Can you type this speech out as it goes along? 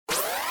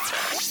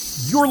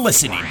You're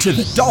listening to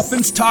the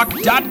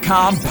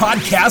DolphinsTalk.com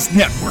podcast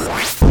network.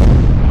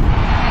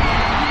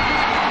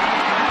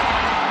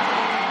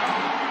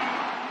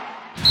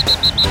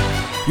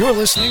 You're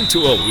listening to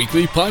a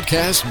weekly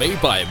podcast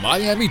made by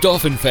Miami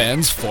Dolphin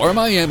fans for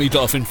Miami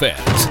Dolphin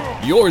fans.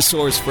 Your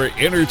source for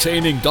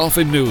entertaining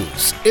Dolphin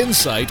news,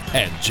 insight,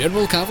 and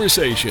general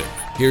conversation.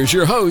 Here's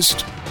your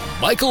host,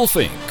 Michael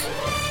Fink.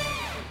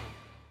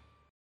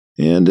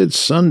 And it's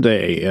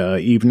Sunday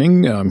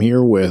evening. I'm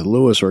here with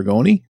Louis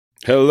Orgoni.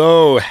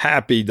 Hello,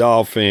 happy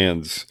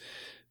Dolphins.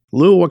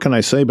 Lou, what can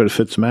I say but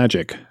Fitz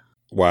magic?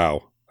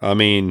 Wow. I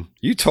mean,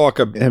 you talk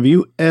about... Have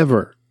you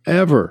ever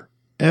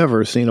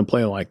seen a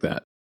play like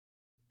that?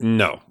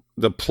 No.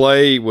 The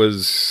play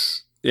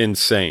was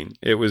insane.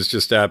 It was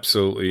just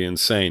absolutely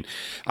insane.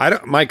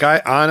 Mike,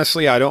 I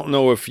honestly don't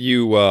know if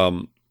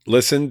you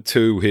listened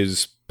to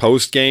his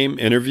post-game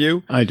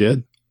interview. I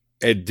did.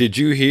 Did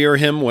you hear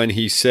him when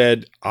he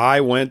said, I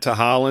went to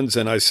Hollins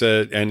and I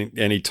said, and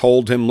he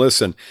told him,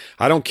 listen,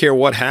 I don't care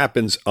what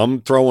happens.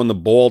 I'm throwing the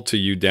ball to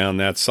you down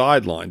that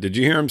sideline. Did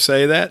you hear him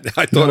say that?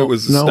 I thought it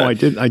was. No, I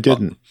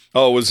didn't.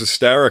 Oh, it was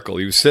hysterical.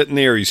 He was sitting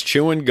there. He's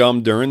chewing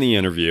gum during the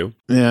interview.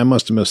 Yeah, I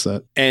must have missed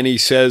that. And he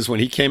says, when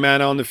he came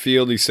out on the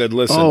field, he said,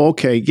 listen. Oh,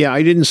 okay. Yeah,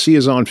 I didn't see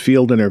his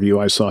on-field interview.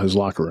 I saw his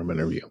locker room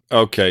interview.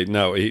 Okay.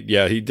 No, he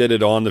did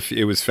it on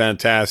it was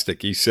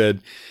fantastic. He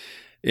said,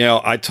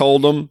 I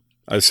told him,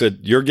 I said,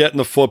 you're getting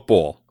the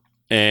football.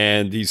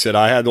 And he said,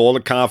 I had all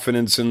the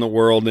confidence in the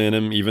world in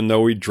him, even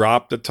though he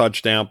dropped the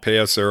touchdown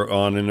passer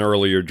on an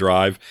earlier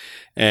drive.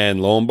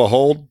 And lo and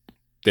behold,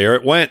 there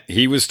it went.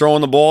 He was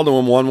throwing the ball to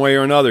him one way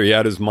or another. He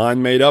had his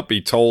mind made up.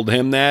 He told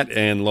him that.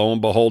 And lo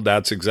and behold,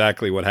 that's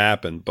exactly what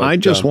happened. But I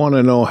just want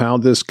to know how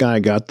this guy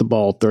got the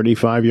ball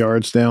 35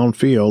 yards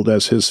downfield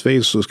as his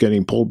face was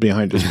getting pulled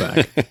behind his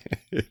back.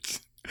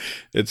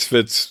 It's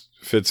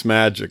Fitz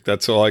magic.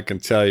 That's all I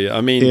can tell you.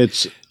 I mean,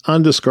 it's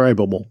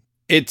undescribable.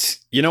 It's,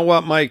 you know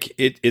what, Mike?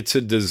 It's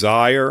a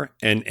desire,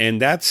 and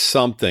that's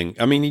something.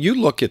 I mean, you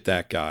look at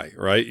that guy,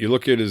 right? You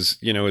look at his,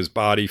 his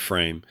body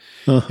frame,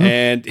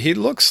 and he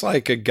looks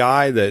like a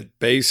guy that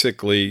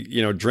basically,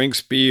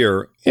 drinks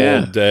beer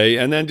all day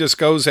and then just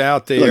goes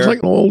out there. Looks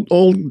like an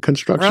old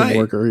construction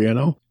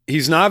worker,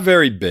 He's not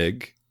very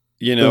big,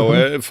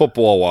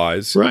 football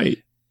wise, right?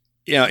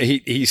 Yeah,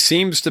 he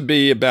seems to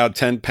be about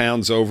 10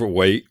 pounds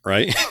overweight,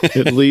 right?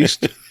 At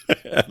least.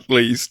 At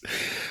least.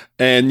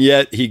 And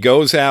yet he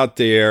goes out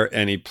there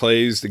and he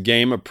plays the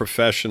game of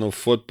professional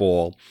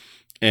football,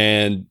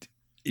 and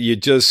you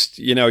just,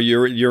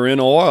 you're in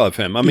awe of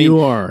him. I mean, you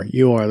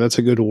are. That's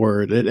a good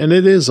word. And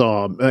it is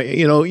awe.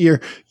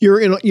 You're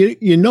in.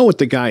 You know what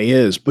the guy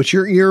is, but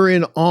you're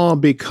in awe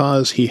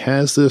because he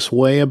has this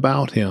way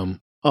about him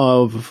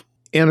of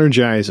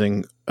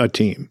energizing a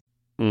team.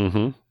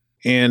 Mm-hmm.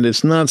 And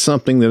it's not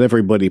something that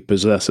everybody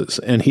possesses,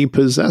 and he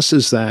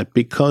possesses that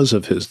because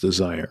of his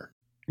desire.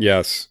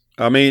 Yes.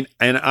 I mean,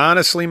 and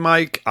honestly,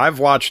 Mike, I've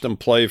watched him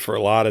play for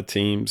a lot of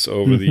teams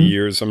over the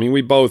years. I mean,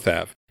 we both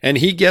have. And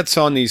he gets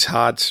on these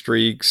hot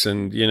streaks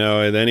and,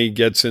 and then he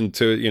gets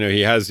into,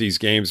 he has these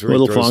games where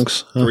little he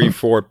throws funks.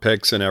 3-4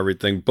 picks and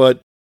everything.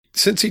 But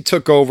since he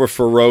took over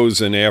for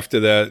Rosen after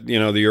that,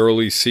 the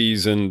early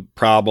season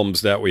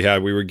problems that we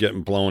had, we were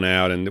getting blown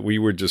out and we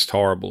were just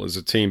horrible as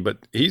a team. But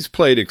he's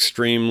played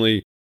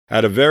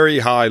at a very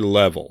high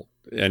level.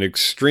 An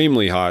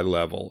extremely high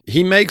level.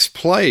 He makes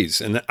plays,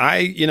 and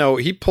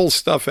he pulls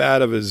stuff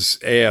out of his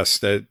ass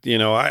that,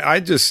 I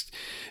just,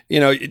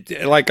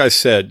 like I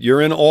said,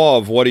 you're in awe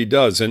of what he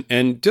does,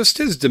 and just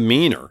his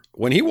demeanor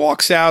when he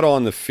walks out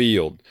on the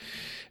field,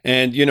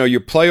 and your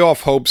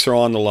playoff hopes are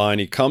on the line.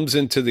 He comes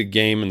into the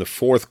game in the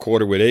fourth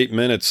quarter with 8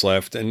 minutes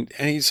left, and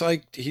he's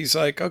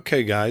like,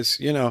 okay, guys,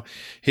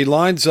 he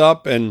lines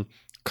up and.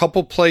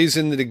 Couple plays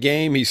into the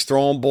game, he's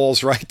throwing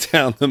balls right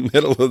down the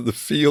middle of the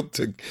field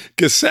to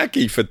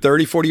Gesicki for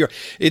 30, 40 yards.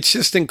 It's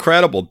just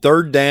incredible.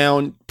 Third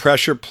down,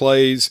 pressure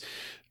plays,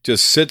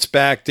 just sits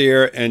back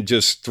there and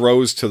just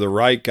throws to the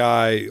right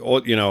guy.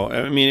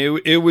 I mean,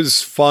 it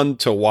was fun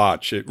to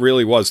watch. It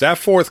really was. That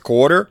fourth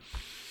quarter,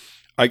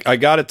 I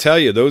got to tell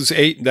you, those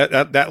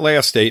that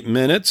last 8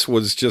 minutes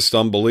was just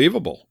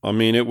unbelievable. I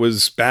mean, it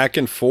was back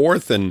and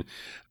forth, and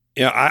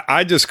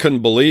I just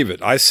couldn't believe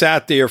it. I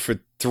sat there for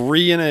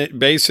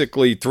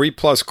basically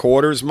 3+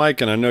 quarters,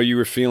 Mike, and I know you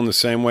were feeling the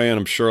same way, and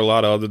I'm sure a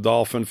lot of other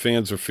Dolphin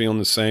fans are feeling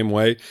the same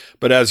way.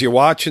 But as you're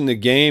watching the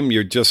game,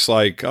 you're just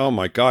like, oh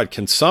my God,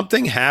 can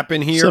something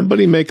happen here?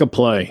 Somebody make a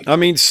play. I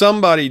mean,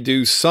 somebody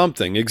do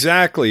something.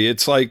 Exactly.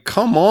 It's like,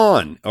 come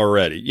on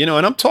already. And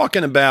I'm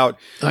talking about...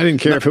 I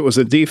didn't care if it was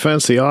the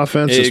defense, the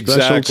offense, the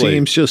special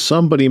teams, just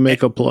somebody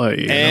make a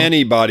play.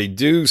 Anybody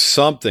do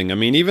something. I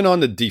mean, even on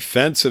the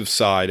defensive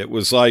side, it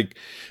was like...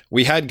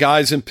 We had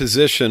guys in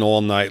position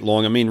all night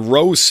long. I mean,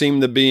 Rose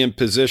seemed to be in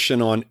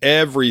position on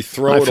every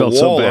throw to Waller. I felt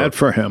so bad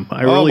for him.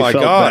 I really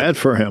felt bad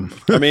for him.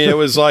 I mean, it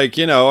was like,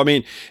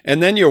 and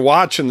then you're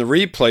watching the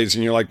replays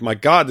and you're like, my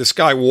God, this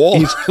guy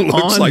Waller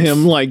looks on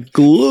him like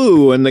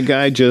glue. And the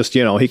guy just,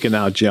 he can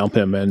out jump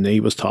him, and he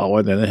was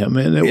taller than him.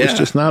 And it was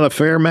just not a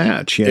fair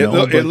match. It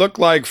looked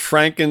like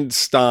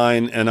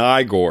Frankenstein and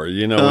Igor,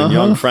 and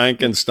young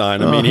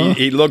Frankenstein. I mean,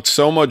 he looked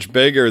so much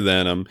bigger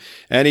than him,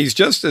 and he's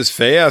just as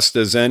fast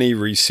as any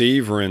receiver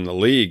in the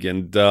league.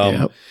 And,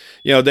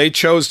 they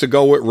chose to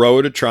go with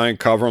Rowe to try and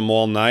cover him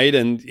all night.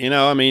 And,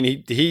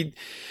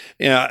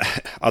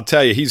 I'll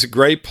tell you, he's a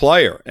great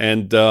player.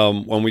 And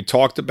when we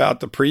talked about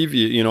the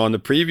preview, on the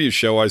preview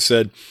show, I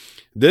said,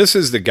 this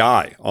is the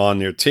guy on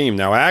their team.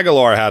 Now,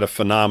 Aguilar had a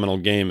phenomenal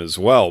game as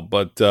well,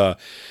 but,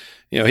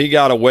 he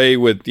got away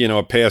with,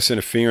 a pass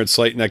interference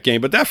late in that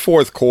game. But that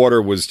fourth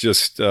quarter was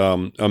just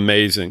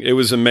amazing. It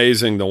was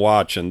amazing to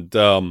watch. And,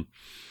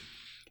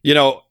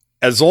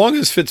 as long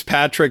as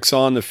Fitzpatrick's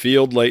on the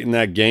field late in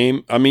that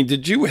game, I mean,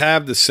 did you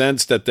have the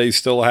sense that they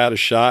still had a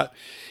shot,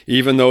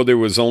 even though there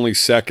was only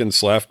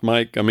seconds left,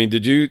 Mike? I mean,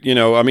 did you,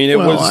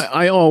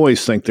 I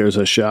always think there's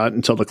a shot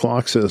until the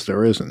clock says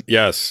there isn't.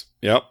 Yes.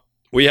 Yep.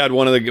 We had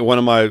one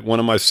of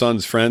my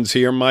son's friends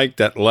here, Mike,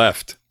 that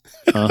left.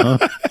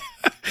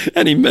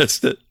 And he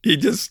missed it. He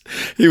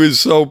was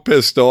so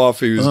pissed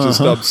off. He was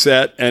just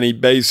upset, and he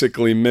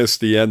basically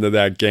missed the end of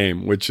that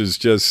game, which is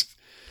just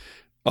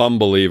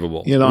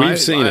unbelievable. We've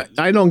seen it.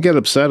 I don't get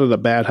upset at a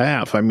bad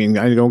half. I mean,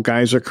 I know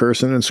guys are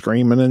cursing and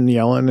screaming and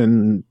yelling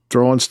and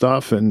throwing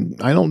stuff, and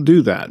I don't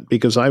do that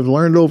because I've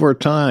learned over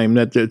time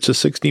that it's a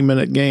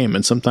 60-minute game,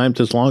 and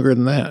sometimes it's longer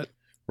than that.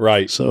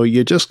 Right. So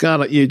you just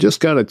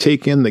gotta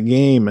take in the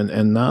game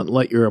and not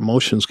let your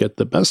emotions get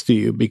the best of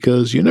you,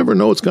 because you never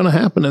know what's going to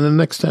happen in the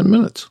next 10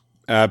 minutes.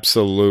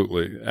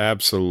 Absolutely.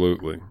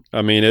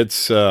 I mean,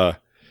 it's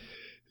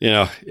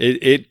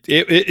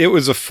it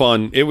was a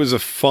fun game. It was a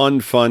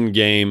fun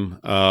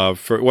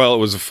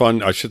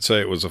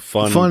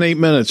 8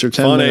 minutes or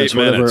 10 minutes,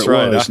 whatever it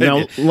was.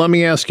 Now, let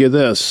me ask you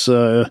this.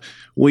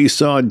 We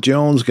saw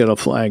Jones get a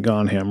flag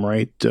on him,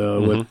 right,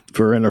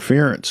 for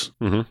interference.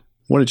 Mm-hmm.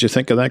 What did you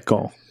think of that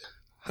call?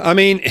 I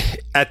mean,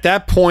 at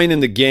that point in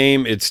the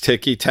game, it's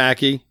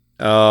ticky-tacky.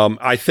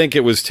 I think it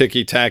was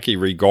ticky-tacky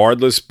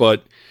regardless,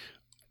 but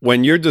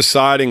when you're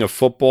deciding a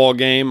football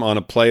game on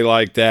a play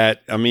like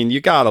that, I mean, you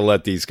got to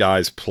let these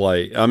guys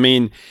play. I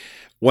mean,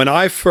 when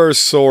I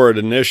first saw it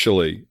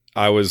initially,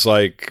 I was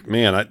like,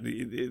 man,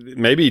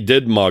 maybe he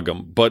did mug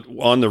him. But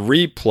on the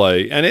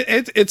replay, and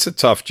it's a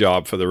tough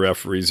job for the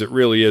referees. It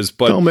really is.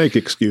 But don't make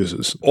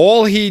excuses.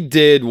 All he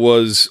did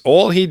was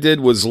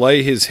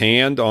lay his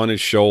hand on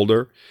his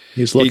shoulder.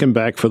 He's looking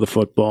back for the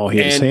football.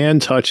 His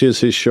hand touches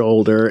his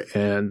shoulder,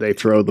 and they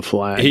throw the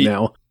flag.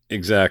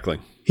 Exactly.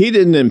 He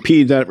didn't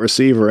impede that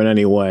receiver in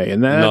any way,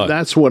 and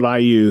that's what I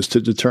use to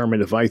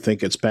determine if I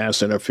think it's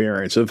pass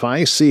interference. If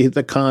I see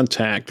the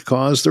contact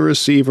cause the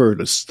receiver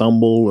to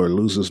stumble or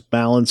lose his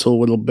balance a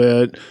little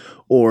bit,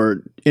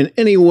 or in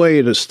any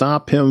way to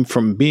stop him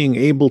from being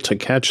able to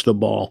catch the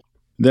ball,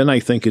 then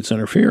I think it's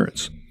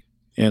interference.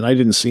 And I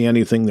didn't see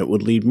anything that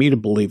would lead me to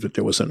believe that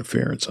there was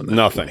interference on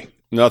that.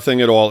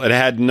 Nothing at all. It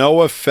had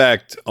no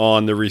effect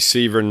on the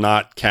receiver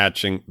not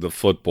catching the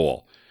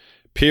football.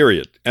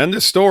 Period. End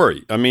of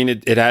story. I mean,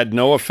 it had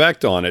no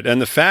effect on it. And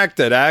the fact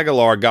that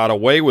Aguilar got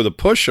away with a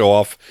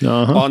push-off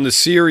on the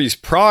series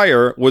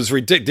prior was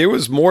ridiculous. There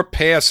was more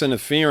pass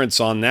interference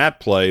on that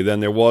play than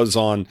there was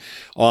on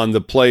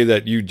the play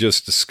that you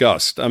just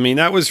discussed. I mean,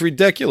 that was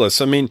ridiculous.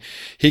 I mean,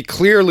 he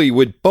clearly,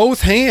 with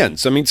both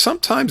hands, I mean,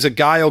 sometimes a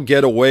guy will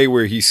get away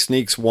where he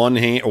sneaks one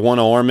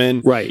arm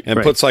in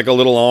and puts like a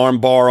little arm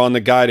bar on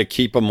the guy to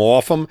keep him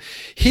off him.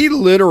 He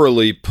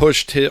literally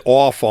pushed it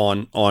off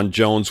on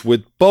Jones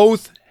with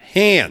both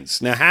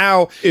hands. Now,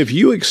 how? If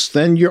you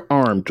extend your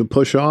arm to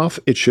push off,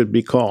 it should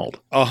be called.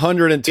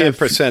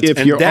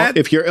 110%.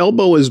 If your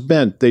elbow is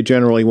bent, they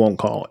generally won't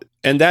call it.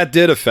 And that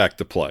did affect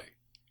the play.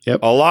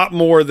 Yep. A lot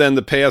more than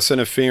the pass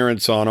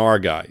interference on our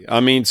guy. I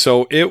mean,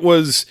 so it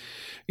was,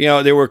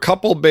 there were a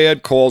couple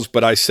bad calls,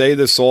 but I say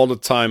this all the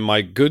time,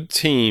 my good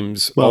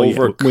teams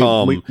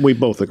overcome. Yeah, we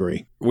both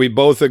agree. We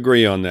both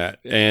agree on that.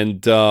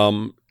 And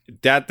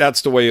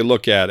that's the way you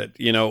look at it.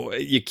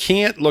 You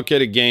can't look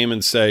at a game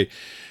and say,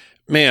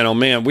 man, oh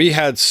man, we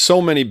had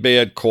so many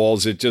bad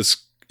calls. It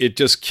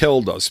just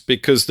killed us,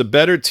 because the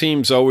better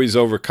teams always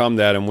overcome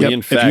that. And we,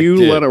 in fact, if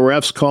you let a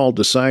ref's call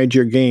decide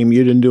your game,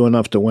 you didn't do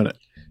enough to win it.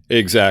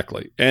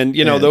 Exactly. And,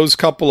 those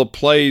couple of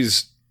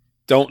plays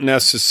don't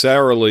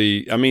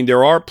necessarily, I mean,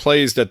 there are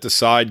plays that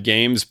decide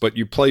games, but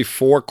you play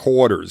 4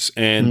 quarters.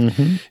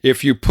 And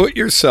if you put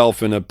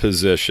yourself in a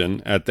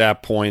position at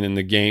that point in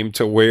the game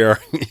to where,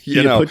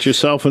 you put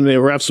yourself in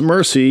the ref's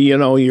mercy,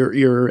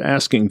 you're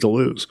asking to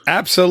lose.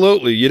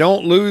 Absolutely. You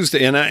don't lose.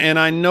 And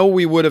I know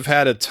we would have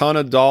had a ton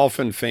of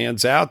Dolphin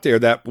fans out there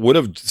that would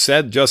have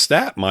said just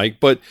that,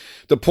 Mike. But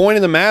the point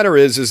of the matter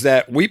is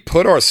that we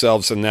put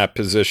ourselves in that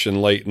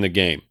position late in the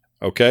game.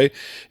 Okay.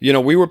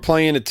 We were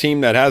playing a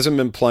team that hasn't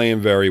been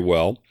playing very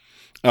well.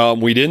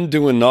 We didn't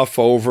do enough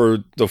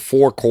over the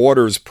 4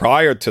 quarters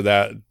prior to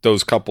that,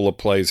 those couple of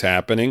plays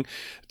happening,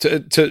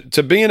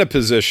 to be in a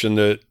position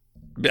to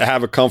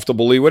have a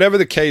comfortable lead, whatever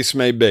the case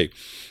may be.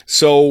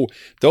 So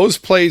those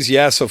plays,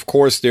 yes, of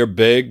course, they're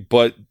big,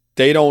 but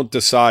they don't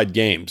decide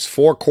games.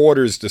 4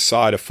 quarters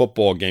decide a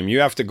football game.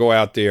 You have to go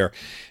out there,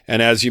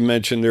 and as you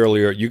mentioned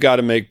earlier, you got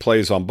to make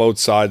plays on both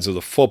sides of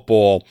the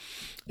football.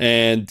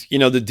 And,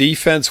 the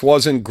defense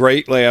wasn't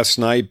great last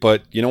night,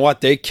 but you know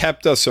what? They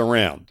kept us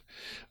around.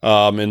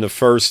 In the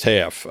first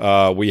half,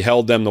 we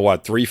held them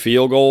to 3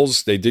 field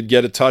goals. They did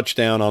get a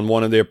touchdown on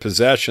one of their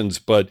possessions,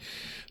 but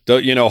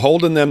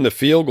holding them to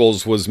field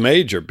goals was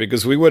major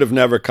because we would have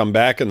never come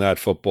back in that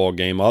football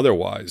game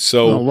otherwise.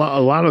 So a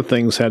lot of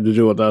things had to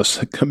do with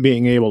us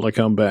being able to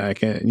come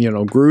back, and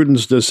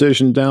Gruden's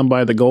decision down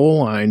by the goal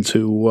line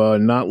to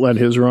not let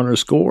his runner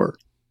score.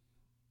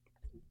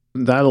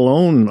 That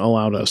alone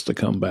allowed us to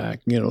come back.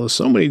 There's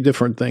so many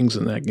different things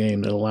in that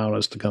game that allowed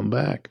us to come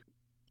back.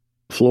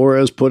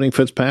 Flores putting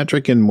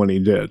Fitzpatrick in when he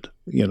did,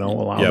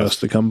 allowed us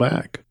to come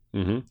back.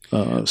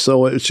 Mm-hmm.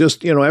 So it's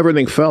just,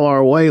 everything fell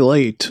our way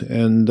late,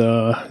 and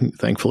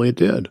thankfully it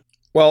did.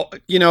 Well,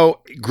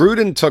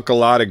 Gruden took a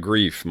lot of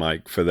grief,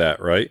 Mike, for that,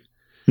 right?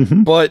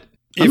 Mm-hmm. But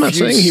I'm not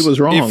saying he was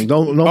wrong.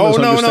 Don't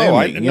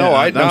misunderstand me.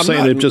 I'm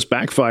saying it just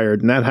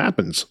backfired, and that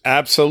happens.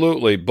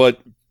 Absolutely, but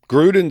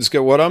Gruden's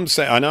what I'm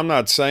saying, and I'm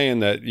not saying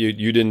that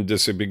you didn't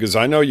disagree, because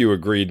I know you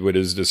agreed with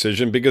his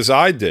decision, because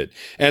I did.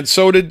 And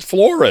so did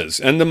Flores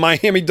and the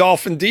Miami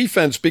Dolphin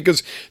defense,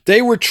 because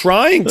they were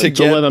trying to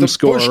let him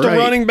score, push the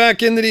running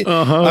back into the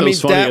I mean,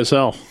 funny as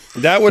hell.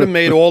 That would have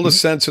made all the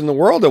sense in the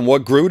world. And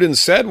what Gruden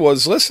said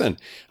was, listen,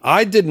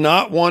 I did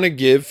not want to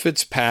give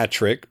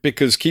Fitzpatrick,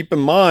 because keep in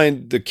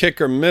mind, the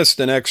kicker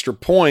missed an extra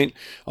point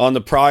on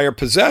the prior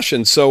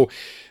possession. So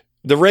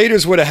the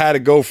Raiders would have had to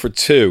go for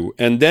 2,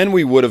 and then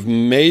we would have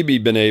maybe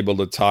been able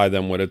to tie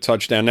them with a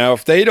touchdown. Now,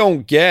 if they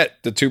don't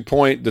get the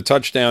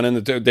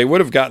touchdown, they would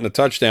have gotten the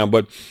touchdown,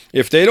 but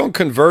if they don't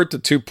convert the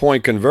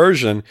 2-point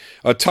conversion,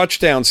 a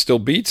touchdown still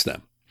beats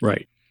them.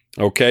 Right.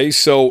 Okay,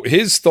 so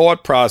his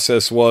thought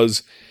process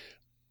was,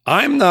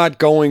 I'm not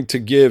going to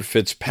give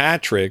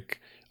Fitzpatrick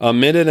a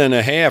minute and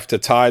a half to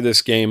tie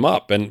this game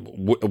up. And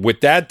with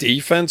that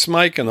defense,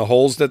 Mike, and the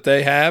holes that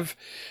they have,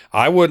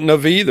 I wouldn't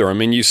have either. I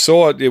mean, you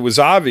saw it. It was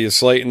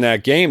obvious late in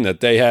that game that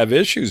they have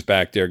issues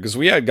back there, because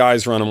we had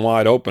guys running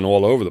wide open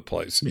all over the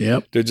place.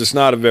 Yep. They're just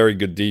not a very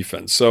good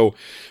defense. So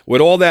with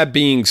all that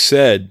being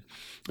said,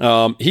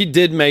 he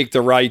did make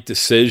the right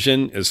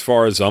decision as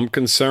far as I'm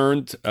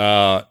concerned.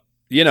 It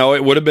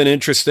would have been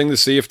interesting to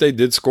see if they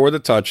did score the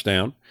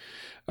touchdown,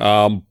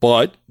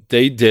 but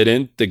they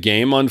didn't. The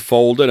game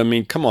unfolded. I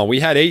mean, come on. We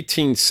had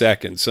 18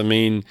 seconds. I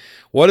mean,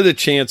 what are the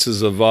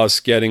chances of us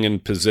getting in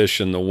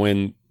position to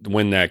win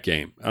that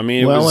game? I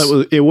mean,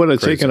 it would have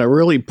taken a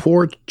really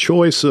poor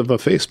choice of a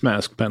face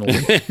mask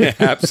penalty.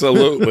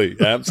 Absolutely.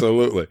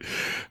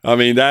 I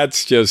mean,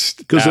 that's just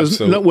because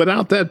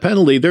without that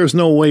penalty, there's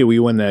no way we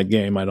win that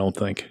game, I don't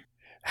think.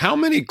 How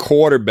many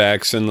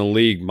quarterbacks in the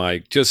league,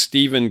 Mike, just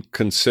even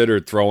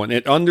consider throwing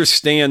it,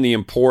 understand the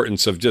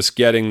importance of just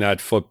getting that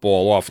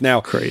football off?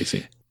 Now,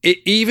 crazy.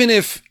 Even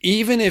if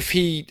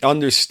he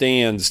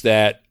understands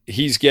that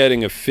he's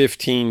getting a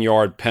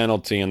 15-yard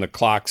penalty and the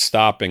clock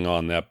stopping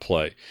on that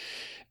play,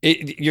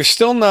 you're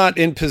still not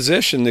in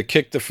position to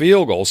kick the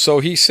field goal. So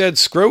he said,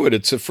 screw it.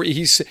 It's a free.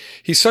 He's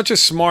such a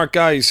smart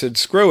guy. He said,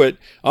 screw it.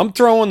 I'm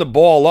throwing the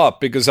ball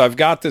up because I've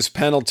got this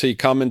penalty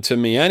coming to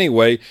me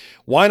anyway.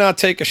 Why not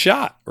take a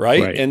shot,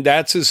 right? And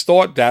that's his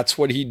thought. That's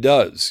what he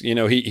does.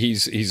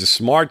 He's a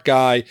smart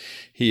guy.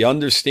 He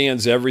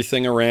understands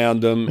everything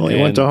around him. Well, he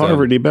went to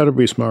Harvard. He better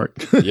be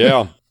smart.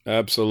 Yeah,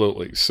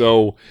 absolutely.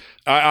 So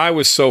I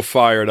was so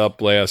fired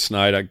up last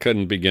night. I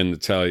couldn't begin to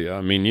tell you.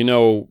 I mean,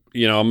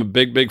 I'm a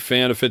big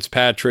fan of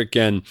Fitzpatrick,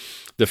 and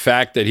the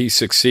fact that he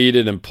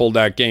succeeded and pulled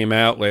that game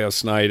out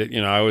last night,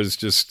 I was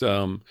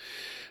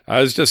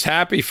just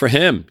happy for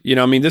him.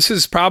 I mean, this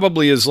is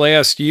probably his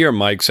last year,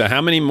 Mike. So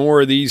how many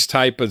more of these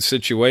type of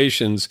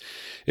situations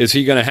is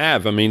he going to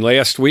have? I mean,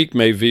 last week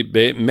may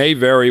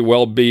very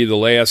well be the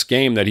last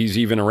game that he's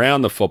even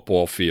around the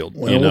football field.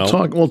 Well,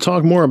 we'll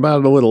talk more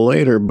about it a little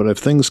later, but if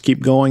things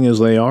keep going as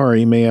they are,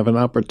 he may have an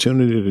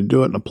opportunity to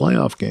do it in a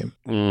playoff game.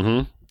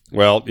 Mm-hmm.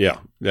 Well, yeah,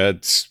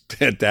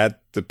 that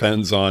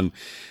depends on,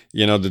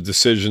 the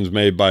decisions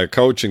made by a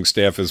coaching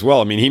staff as well.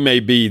 I mean, he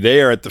may be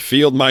there at the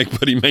field, Mike,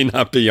 but he may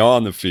not be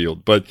on the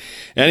field. But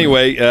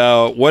anyway,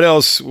 what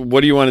else?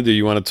 What do you want to do?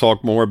 You want to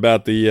talk more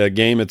about the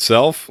game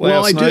itself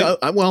last night?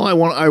 I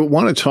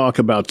want to talk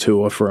about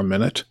Tua for a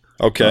minute.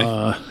 Okay.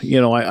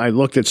 I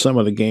looked at some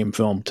of the game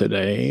film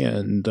today,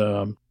 and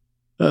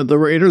the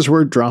Raiders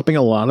were dropping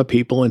a lot of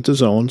people into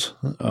zones.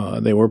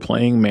 They were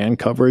playing man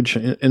coverage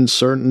in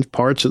certain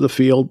parts of the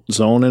field,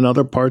 zone in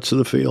other parts of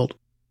the field.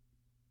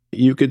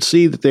 You could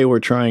see that they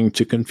were trying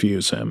to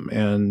confuse him,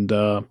 and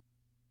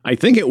I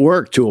think it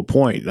worked to a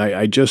point.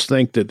 I just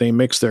think that they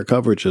mixed their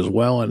coverages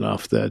well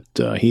enough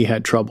that he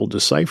had trouble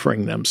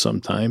deciphering them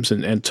sometimes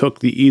and took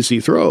the easy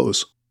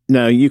throws.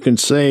 Now, you can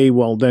say,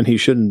 well, then he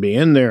shouldn't be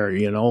in there,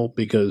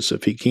 because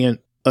if he can't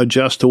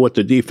adjust to what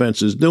the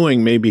defense is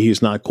doing, maybe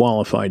he's not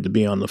qualified to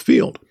be on the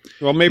field.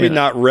 Well, maybe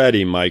not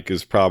ready, Mike,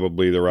 is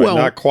probably the right.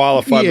 Not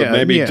qualified, but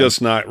maybe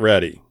just not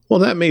ready. Well,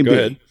 that may Go be.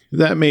 ahead.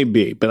 That may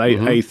be. But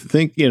I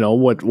think,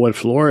 what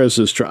Flores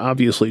is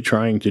obviously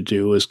trying to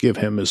do is give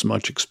him as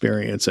much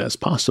experience as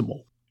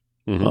possible.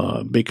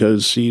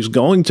 Because he's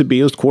going to be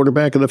his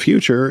quarterback of the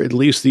future, at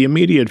least the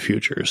immediate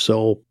future.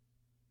 So,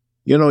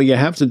 you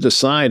have to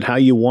decide how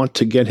you want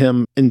to get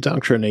him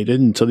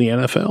indoctrinated into the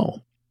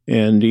NFL.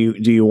 And do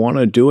you want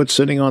to do it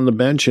sitting on the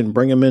bench and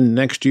bring him in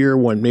next year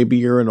when maybe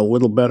you're in a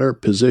little better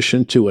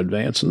position to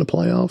advance in the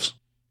playoffs?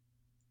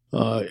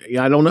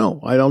 I don't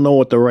know. I don't know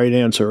what the right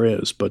answer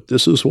is, but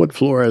this is what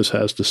Flores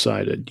has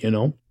decided,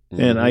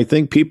 And I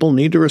think people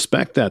need to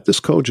respect that. This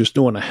coach is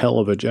doing a hell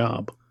of a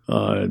job.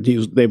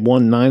 They've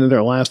won 9 of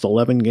their last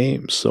 11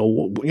 games.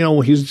 So,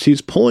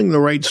 he's pulling the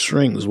right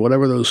strings,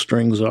 whatever those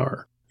strings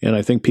are. And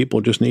I think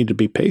people just need to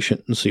be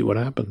patient and see what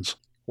happens.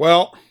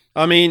 Well,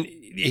 I mean,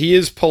 he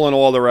is pulling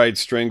all the right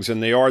strings,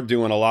 and they are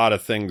doing a lot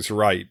of things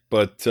right.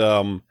 But,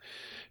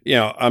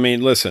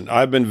 listen,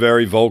 I've been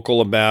very vocal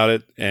about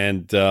it.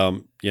 And,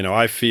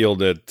 I feel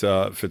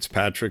that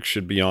Fitzpatrick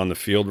should be on the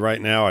field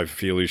right now. I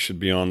feel he should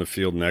be on the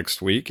field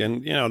next week.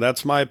 And,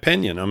 that's my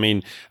opinion. I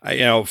mean,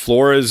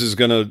 Flores is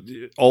going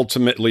to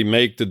ultimately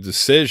make the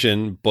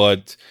decision,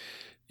 but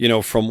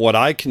from what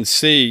I can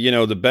see,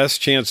 the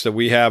best chance that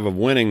we have of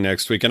winning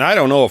next week, and I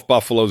don't know if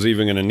Buffalo's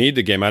even going to need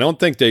the game. I don't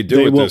think they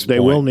do at this point. They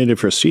will need it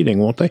for seeding,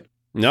 won't they?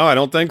 No, I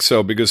don't think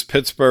so, because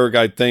Pittsburgh,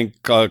 I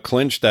think,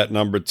 clinched that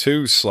number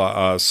 2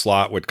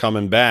 slot with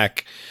coming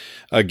back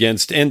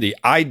against Indy.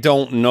 I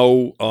don't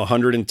know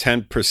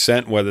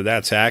 110% whether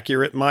that's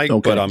accurate, Mike,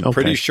 but I'm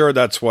pretty sure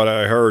that's what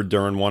I heard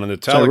during one of the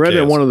telecasts. So I read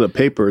in one of the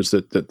papers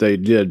that they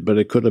did, but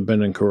it could have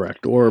been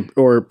incorrect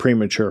or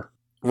premature.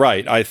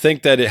 Right. I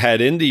think that it had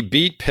Indy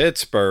beat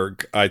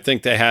Pittsburgh. I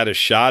think they had a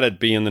shot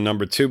at being the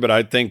number 2, but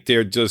I think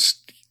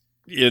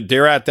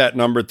they're at that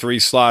number 3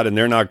 slot and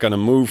they're not going to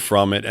move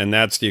from it. And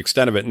that's the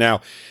extent of it. Now,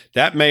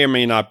 that may or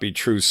may not be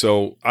true.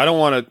 So I don't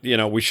want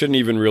to, we shouldn't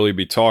even really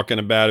be talking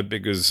about it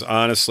because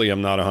honestly,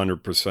 I'm not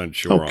 100%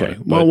 sure on it. Okay.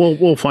 Well,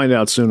 we'll find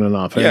out soon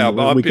enough. Yeah.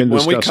 But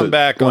when we come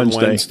back on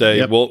Wednesday,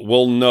 yep.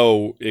 we'll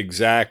know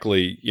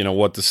exactly,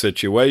 what the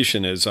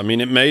situation is. I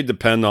mean, it may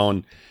depend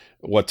on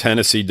what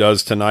Tennessee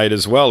does tonight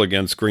as well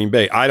against Green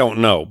Bay. I don't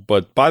know.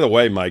 But by the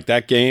way, Mike,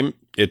 that game,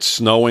 it's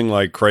snowing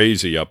like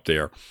crazy up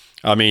there.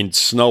 I mean,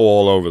 snow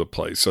all over the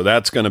place. So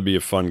that's going to be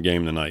a fun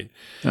game tonight.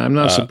 I'm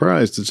not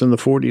surprised. It's in the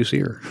 40s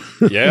here.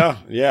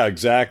 Yeah,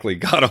 exactly.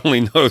 God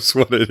only knows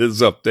what it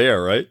is up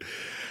there, right?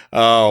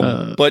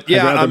 But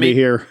yeah, I'd rather be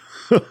here.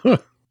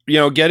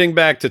 Getting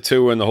back to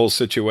Tua and the whole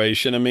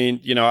situation. I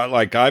mean,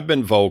 I've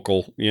been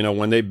vocal.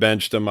 When they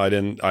benched him, I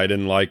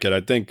didn't like it.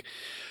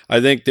 I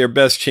think their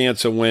best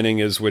chance of winning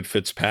is with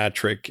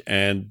Fitzpatrick,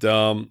 and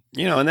and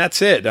that's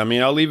it. I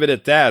mean, I'll leave it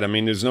at that. I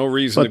mean, there's no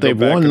reason to go back and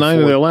forth. But they've won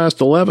 9 of their last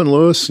 11,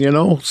 Lewis.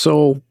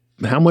 So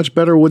how much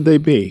better would they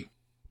be?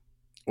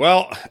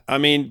 Well, I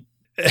mean,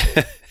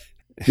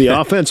 the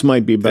offense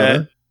might be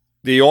better.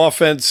 The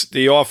offense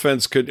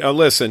could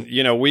listen.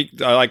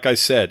 Like I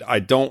said, I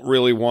don't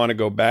really want to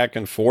go back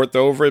and forth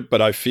over it,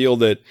 but I feel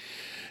that.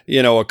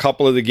 A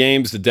couple of the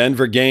games, the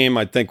Denver game,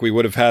 I think we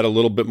would have had a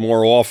little bit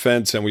more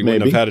offense and we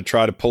wouldn't have had to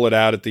try to pull it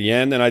out at the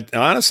end. And I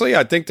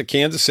think the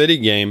Kansas City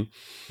game.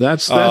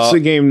 That's the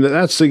game.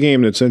 That's the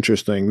game that's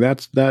interesting.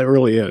 That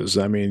really is.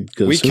 I mean,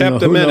 because we kept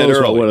them in it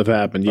early. What would have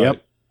happened? Right.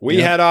 Yep. We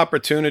had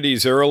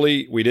opportunities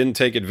early. We didn't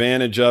take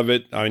advantage of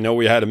it. I know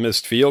we had a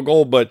missed field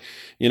goal, but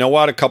you know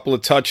what? A couple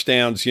of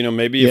touchdowns,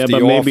 maybe if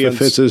maybe if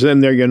Fitz is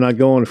in there, you're not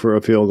going for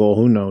a field goal.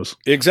 Who knows?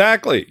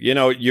 Exactly.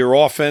 Your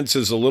offense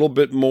is a little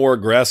bit more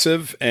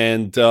aggressive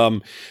and,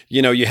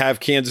 you have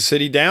Kansas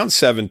City down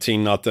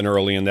 17-0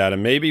 early in that.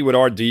 And maybe with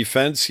our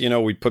defense,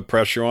 we put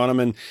pressure on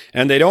them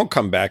and they don't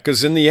come back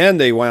because in the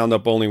end, they wound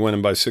up only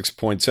winning by 6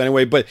 points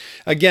anyway. But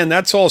again,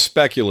 that's all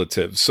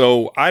speculative.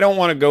 So I don't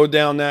want to go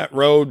down that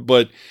road,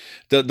 but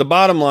the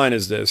bottom line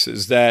is this,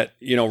 is that,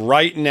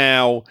 right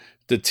now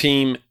the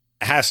team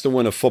has to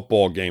win a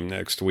football game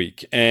next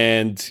week.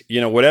 And,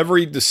 whatever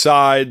he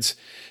decides,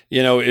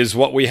 is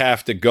what we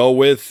have to go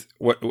with,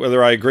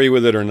 whether I agree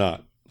with it or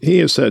not. He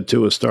has said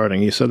Tua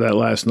starting. He said that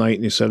last night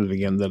and he said it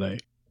again today.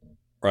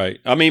 Right.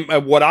 I mean,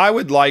 what I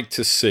would like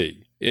to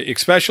see,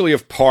 especially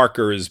if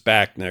Parker is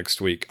back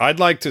next week, I'd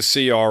like to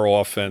see our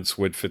offense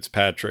with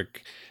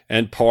Fitzpatrick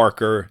and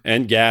Parker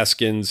and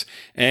Gaskins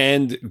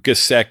and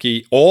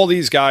Gesicki, all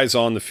these guys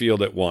on the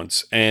field at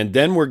once. And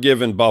then we're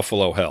giving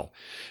Buffalo hell.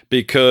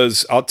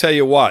 Because I'll tell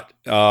you what,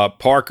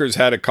 Parker's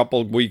had a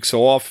couple of weeks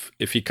off.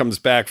 If he comes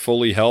back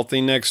fully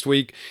healthy next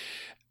week,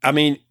 I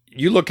mean,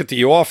 you look at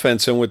the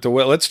offense and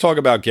let's talk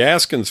about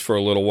Gaskins for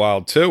a little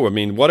while too. I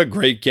mean, what a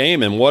great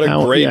game and what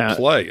a great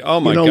play. Oh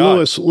my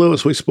God.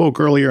 Lewis, we spoke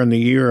earlier in the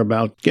year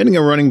about getting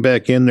a running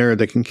back in there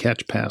that can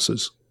catch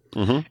passes.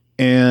 Mm-hmm.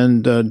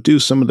 And do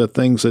some of the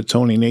things that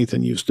Tony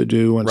Nathan used to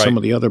do and some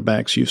of the other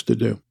backs used to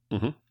do.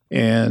 Mm-hmm.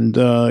 And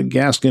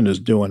Gaskin is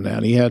doing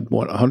that. He had,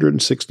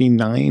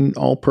 169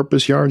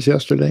 all-purpose yards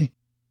yesterday?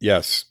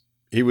 Yes.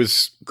 He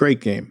was...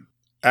 Great game.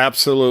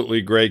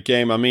 Absolutely great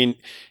game. I mean,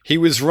 he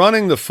was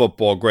running the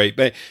football great.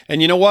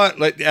 And you know what?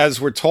 Like, as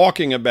we're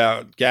talking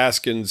about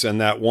Gaskins and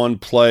that one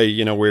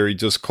play, where he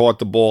just caught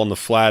the ball in the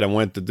flat and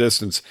went the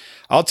distance,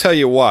 I'll tell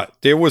you what,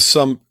 there was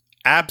some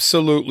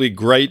absolutely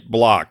great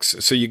blocks.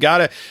 So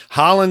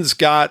Hollins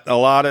got a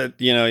lot of,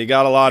 he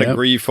got a lot of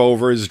grief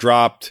over his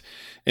dropped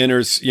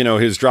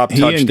his drop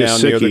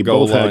touchdown near the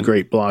goal both line. Had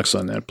great blocks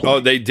on that play. Oh,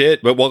 they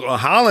did. But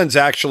Hollins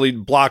actually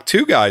blocked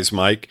two guys,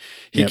 Mike.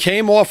 He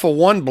came off of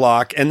one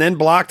block and then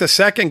blocked a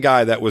second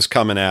guy that was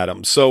coming at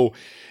him. So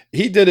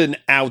he did an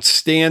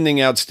outstanding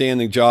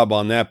job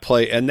on that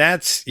play. And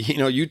that's,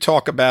 you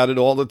talk about it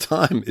all the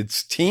time.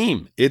 It's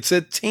team. It's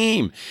a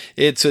team.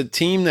 It's a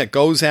team that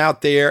goes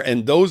out there,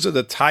 and those are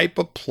the type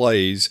of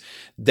plays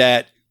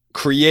that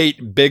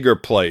create bigger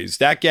plays.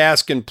 That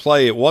Gaskin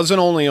play, it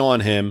wasn't only on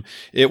him.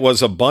 It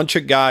was a bunch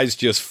of guys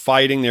just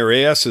fighting their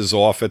asses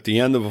off at the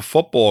end of a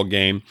football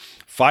game,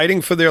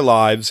 fighting for their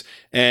lives,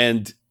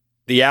 and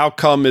the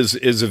outcome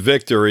is a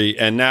victory.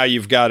 And now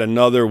you've got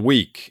another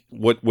week.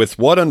 With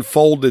what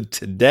unfolded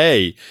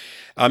today,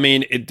 I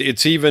mean,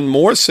 it's even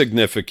more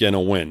significant a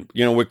win.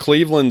 With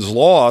Cleveland's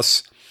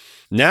loss,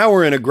 now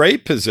we're in a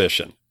great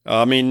position.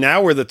 I mean,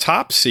 now we're the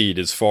top seed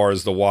as far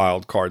as the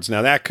wild cards.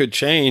 Now, that could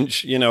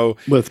change,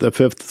 With the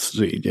fifth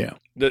seed, yeah.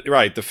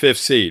 The fifth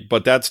seed.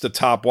 But that's the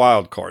top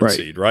wild card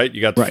seed, right? You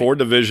got the four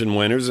division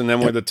winners, and then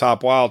we're the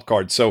top wild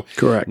card. So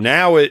correct.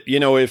 Now,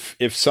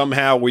 if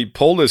somehow we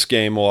pull this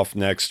game off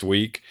next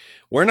week,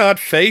 we're not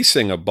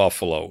facing a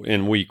Buffalo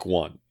in week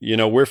one.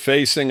 We're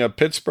facing a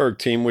Pittsburgh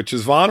team, which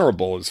is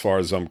vulnerable as far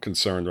as I'm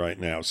concerned right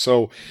now.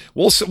 So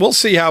we'll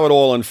see how it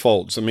all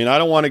unfolds. I mean, I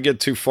don't want to get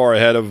too far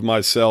ahead of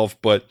myself,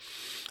 but...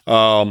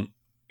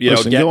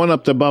 going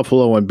up to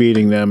Buffalo and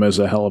beating them is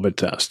a hell of a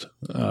test.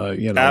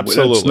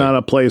 Absolutely. It's not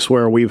a place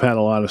where we've had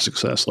a lot of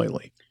success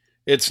lately.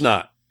 It's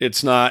not.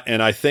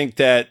 And I think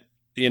that,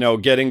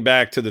 getting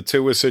back to the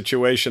Tua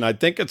situation, I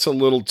think it's a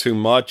little too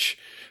much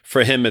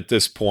for him at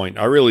this point.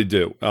 I really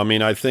do. I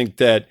mean, I think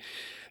that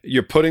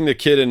you're putting the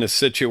kid in a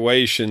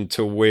situation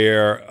to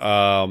where,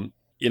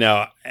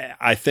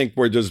 I think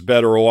we're just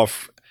better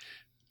off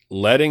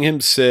letting him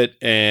sit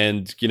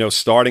and,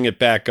 starting it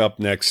back up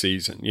next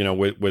season,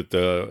 with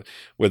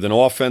an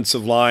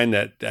offensive line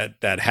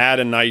that had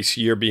a nice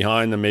year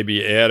behind them. Maybe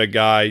you add a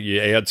guy, you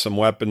add some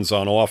weapons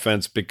on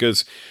offense,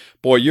 because,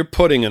 boy, you're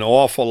putting an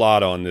awful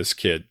lot on this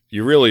kid.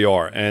 You really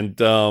are. And,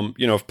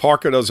 if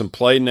Parker doesn't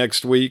play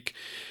next week,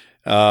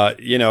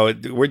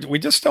 we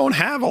just don't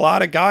have a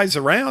lot of guys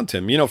around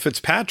him.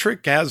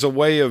 Fitzpatrick has a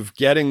way of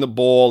getting the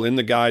ball in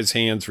the guy's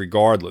hands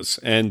regardless.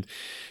 And,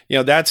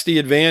 that's the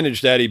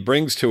advantage that he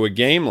brings to a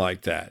game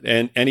like that.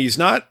 And he's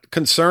not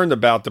concerned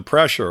about the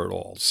pressure at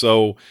all.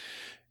 So,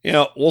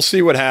 we'll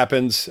see what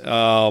happens.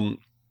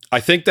 I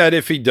think that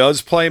if he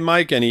does play,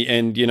 Mike,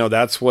 and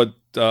that's what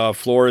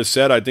Flores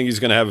said, I think he's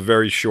going to have a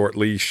very short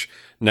leash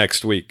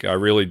next week. I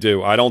really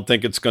do. I don't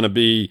think it's going to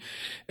be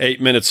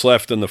 8 minutes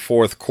left in the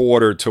fourth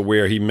quarter to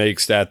where he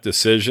makes that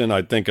decision.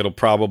 I think it'll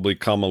probably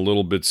come a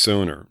little bit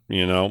sooner,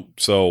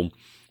 So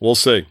we'll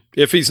see.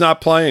 If he's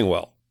not playing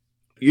well.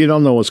 You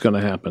don't know what's going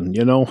to happen.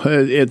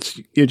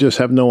 You just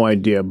have no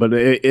idea. But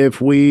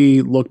if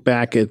we look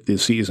back at the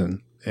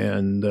season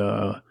and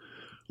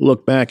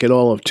look back at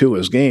all of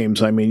Tua's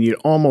games, I mean, you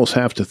almost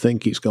have to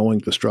think he's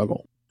going to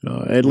struggle.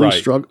 At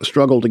least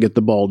struggle to get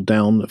the ball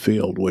down the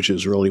field, which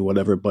is really what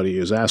everybody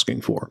is asking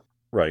for.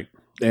 Right.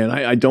 And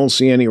I don't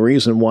see any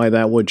reason why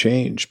that would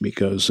change,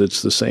 because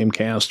it's the same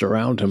cast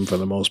around him for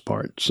the most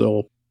part.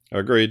 So.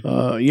 Agreed.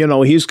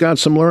 He's got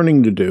some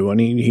learning to do, and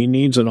he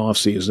needs an off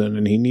season,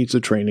 and he needs a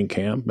training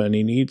camp, and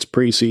he needs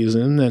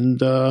preseason,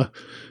 and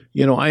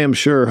I am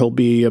sure he'll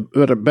be a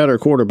better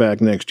quarterback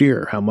next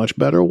year. How much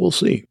better, we'll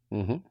see.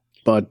 Mm-hmm.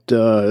 But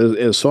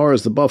as far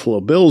as the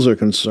Buffalo Bills are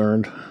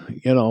concerned,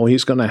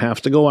 he's going to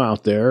have to go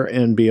out there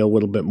and be a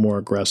little bit more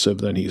aggressive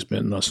than he's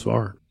been thus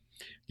far.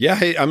 Yeah,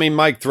 hey, I mean,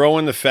 Mike, throw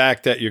in the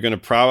fact that you're going to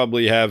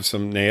probably have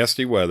some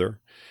nasty weather.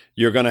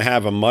 You're going to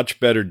have a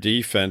much better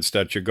defense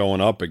that you're going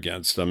up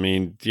against. I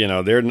mean,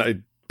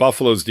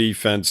 Buffalo's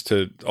defense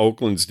to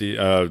Oakland's,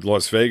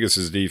 Las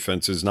Vegas's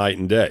defense is night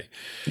and day.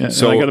 Yeah,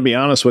 so I got to be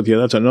honest with you,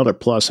 that's another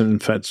plus in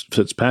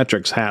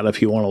Fitzpatrick's hat,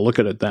 if you want to look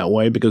at it that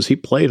way, because he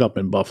played up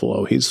in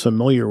Buffalo. He's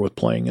familiar with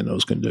playing in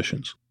those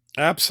conditions.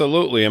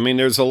 Absolutely. I mean,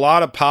 there's a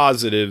lot of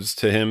positives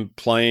to him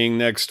playing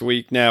next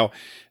week. Now,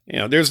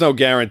 there's no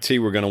guarantee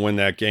we're going to win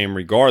that game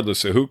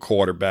regardless of who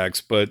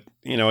quarterbacks. But,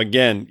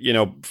 again,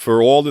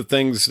 for all the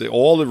things,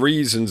 all the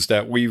reasons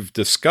that we've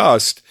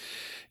discussed,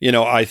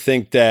 I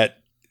think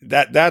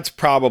that's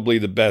probably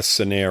the best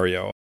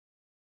scenario.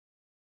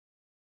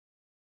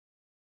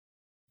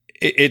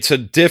 It's a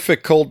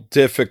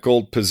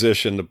difficult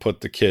position to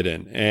put the kid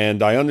in.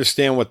 And I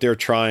understand what they're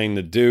trying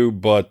to do,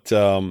 but,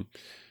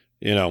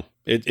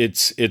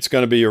 it's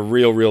going to be a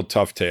real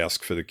tough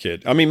task for the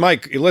kid. I mean,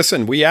 Mike,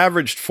 listen, he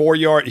averaged 4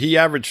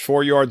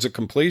 yards of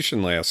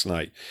completion last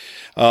night.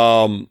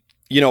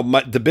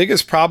 the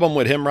biggest problem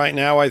with him right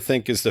now, I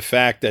think, is the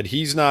fact that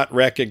he's not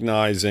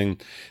recognizing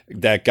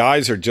that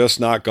guys are just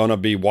not going to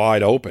be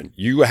wide open.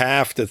 You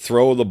have to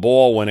throw the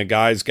ball when a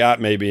guy's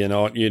got maybe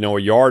a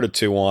yard or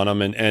two on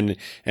him,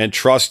 and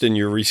trust in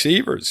your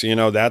receivers.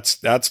 That's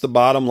the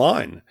bottom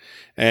line.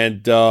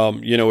 And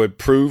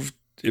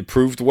it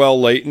proved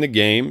well late in the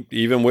game,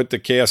 even with the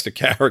cast of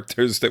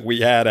characters that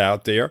we had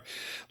out there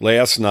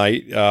last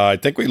night. I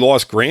think we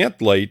lost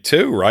Grant late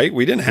too, right?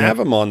 We didn't have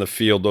him on the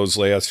field those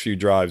last few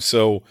drives.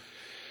 So,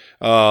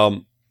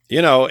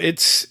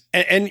 it's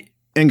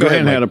and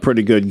Grant had a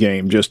pretty good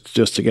game.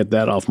 Just to get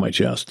that off my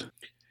chest.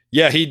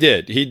 Yeah, he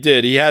did.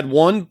 He had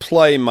one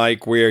play,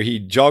 Mike, where he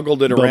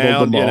juggled it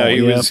around.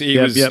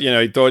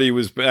 He thought he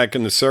was back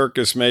in the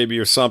circus maybe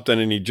or something,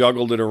 and he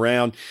juggled it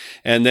around,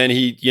 and then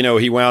he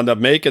wound up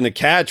making the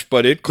catch,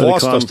 but it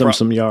cost him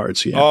some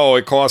yards. Yeah. Oh,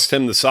 it cost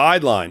him the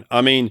sideline.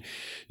 I mean,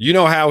 you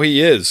know how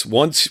he is.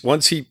 Once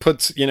he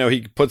puts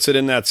it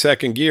in that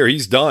second gear,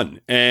 he's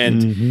done.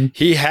 And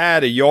he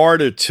had a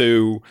yard or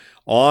two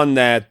on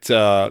that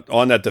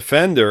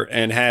defender,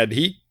 and had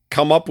he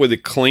come up with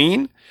it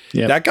clean,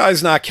 that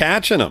guy's not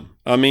catching him.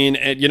 I mean,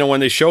 when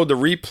they showed the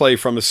replay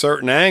from a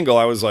certain angle,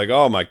 I was like,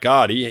 oh my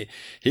God, he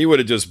would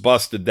have just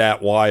busted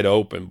that wide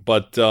open.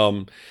 But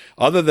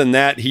other than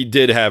that, he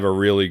did have a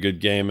really good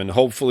game, and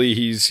hopefully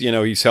he's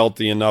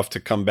healthy enough to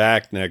come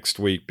back next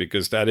week,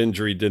 because that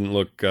injury didn't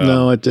look.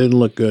 No, it didn't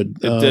look good.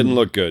 It didn't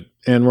look good.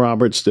 And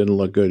Roberts didn't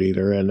look good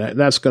either, and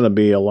that's going to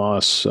be a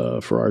loss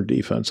for our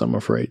defense, I'm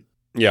afraid.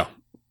 Yeah,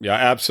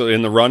 absolutely.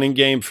 In the running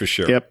game, for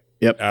sure. Yep,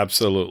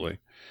 absolutely.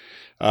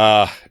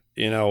 All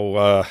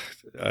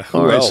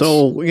right,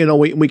 so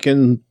we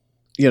can,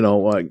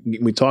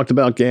 we talked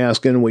about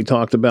Gaskin, we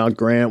talked about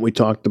Grant, we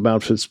talked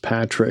about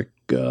Fitzpatrick.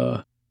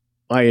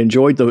 I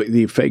enjoyed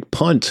the fake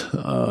punt.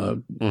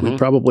 We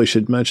probably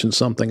should mention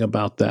something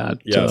about that.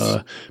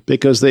 Yes.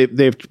 Because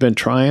they've been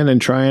trying,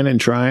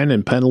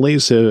 and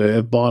penalties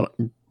have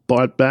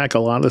brought back a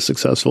lot of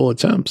successful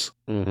attempts.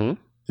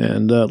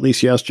 And at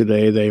least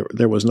yesterday,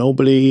 there was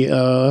nobody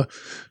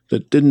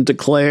that didn't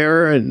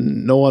declare,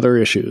 and no other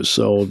issues.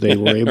 So they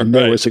were able,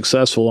 they were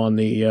successful on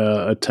the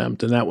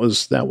attempt, and that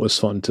was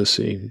fun to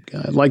see.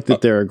 I like that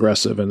they're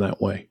aggressive in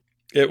that way.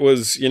 It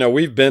was,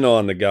 we've been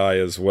on the guy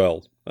as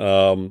well.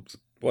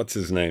 What's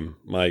his name,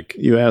 Mike?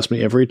 You ask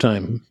me every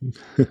time.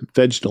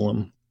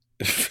 Vegetalum.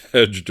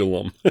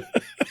 Vegetalum.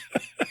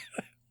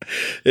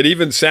 It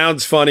even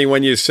sounds funny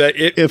when you say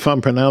it. If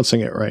I'm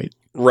pronouncing it right.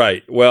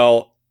 Right.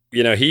 Well,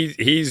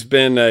 he's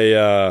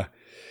been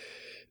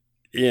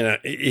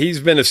he's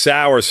been a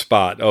sour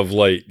spot of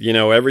late.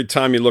 Every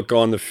time you look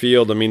on the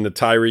field, I mean, the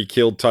Tyreek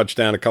Hill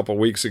touchdown a couple of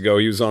weeks ago,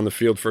 he was on the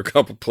field for a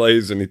couple of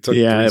plays, and he took.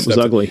 Yeah, it was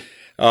ugly.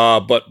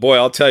 But boy,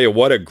 I'll tell you,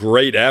 what a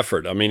great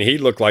effort. I mean, he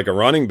looked like a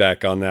running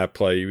back on that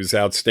play. He was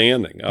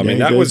outstanding. I mean,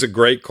 that was a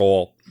great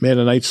call. Made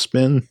a nice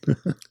spin.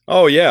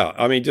 Oh yeah.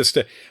 I mean,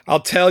 I'll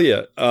tell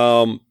you,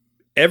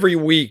 every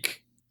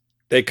week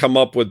they come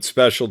up with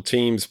special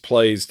teams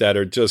plays that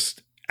are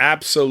just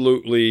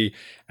absolutely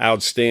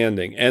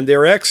outstanding, and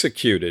they're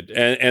executed,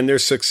 and they're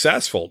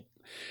successful,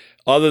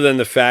 other than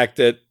the fact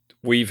that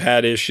we've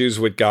had issues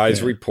with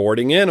guys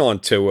reporting in on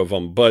two of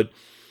them. But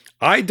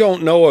I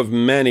don't know of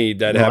many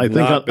that have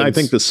not been. I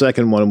think the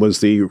second one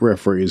was the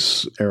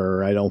referee's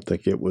error. I don't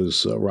think it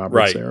was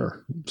Robert's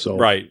error. So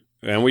right,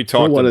 and we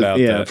talked about that.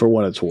 Yeah, for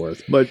what it's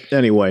worth. But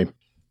anyway.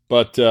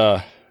 But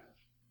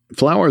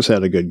Flowers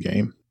had a good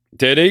game.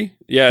 Did he?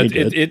 Yeah,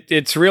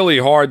 it's really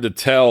hard to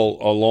tell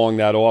along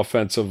that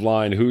offensive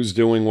line who's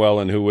doing well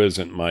and who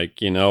isn't, Mike,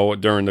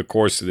 during the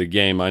course of the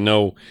game. I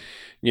know,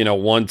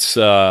 once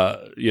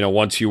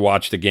you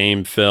watch the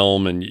game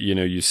film and,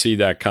 you see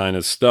that kind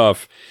of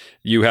stuff,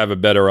 you have a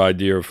better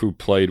idea of who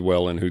played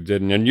well and who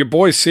didn't. And your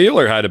boy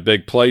Sealer had a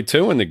big play,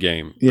 too, in the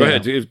game. Go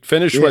ahead.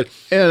 Finish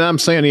with. And I'm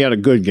saying he had a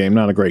good game,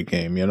 not a great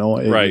game,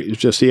 Right. It's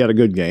just he had a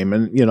good game.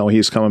 And,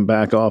 he's coming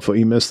back off.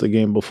 He missed the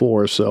game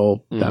before,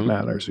 so that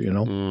matters,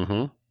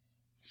 The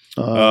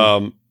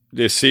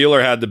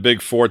Sealer had the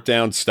big fourth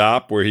down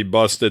stop where he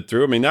busted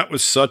through. I mean, that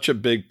was such a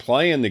big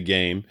play in the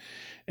game.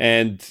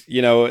 And,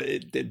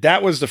 that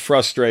was the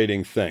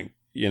frustrating thing.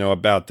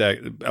 About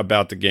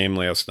the game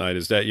last night,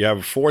 is that you have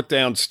a fourth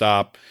down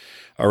stop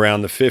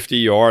around the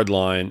 50-yard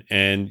line,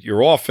 and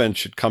your offense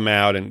should come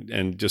out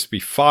and just be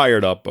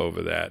fired up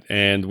over that.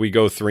 And we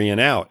go 3 and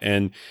out,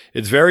 and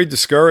it's very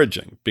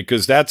discouraging,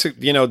 because that's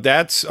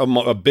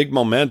a big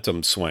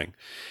momentum swing,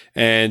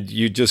 and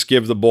you just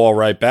give the ball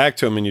right back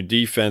to them, and your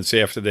defense,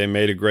 after they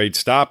made a great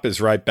stop,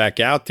 is right back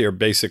out there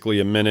basically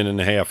a minute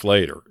and a half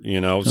later.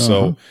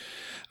 So.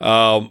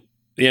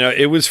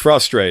 It was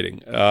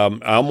frustrating.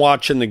 I'm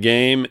watching the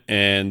game,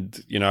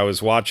 and, I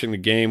was watching the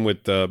game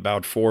with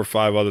about 4 or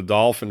 5 other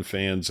Dolphin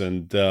fans,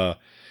 and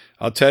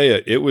I'll tell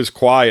you, it was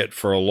quiet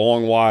for a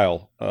long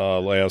while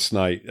last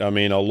night. I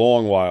mean, a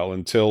long while,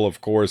 until,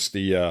 of course,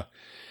 the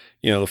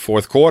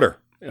fourth quarter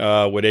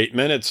with 8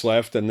 minutes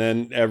left, and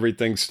then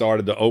everything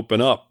started to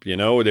open up.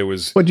 There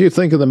was. What do you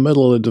think of the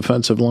middle of the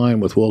defensive line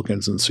with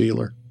Wilkins and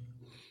Sealer?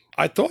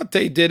 I thought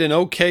they did an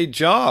okay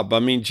job. I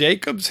mean,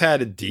 Jacobs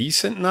had a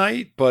decent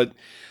night, but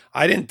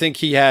I didn't think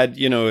he had,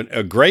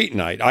 a great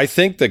night. I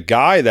think the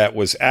guy that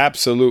was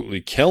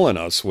absolutely killing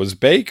us was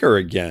Baker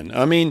again.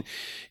 I mean,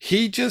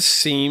 he just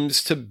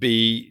seems to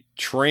be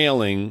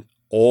trailing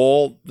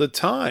all the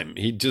time.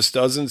 He just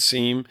doesn't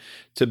seem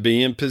to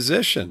be in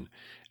position.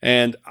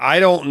 And I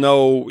don't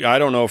know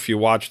if you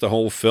watched the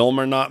whole film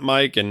or not,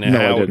 Mike, and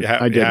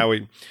I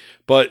didn't.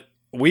 But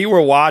we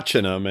were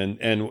watching him,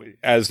 and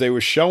as they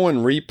were showing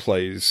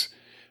replays,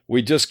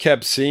 we just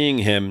kept seeing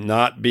him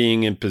not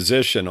being in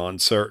position on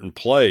certain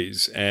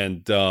plays.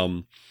 And,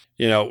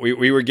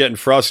 we were getting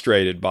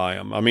frustrated by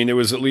him. I mean, it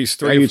was at least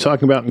three. Are you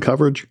talking about in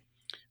coverage?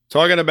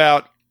 Talking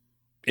about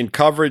in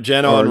coverage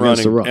and on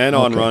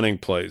running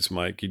plays,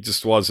 Mike. He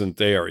just wasn't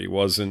there. He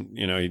wasn't,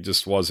 he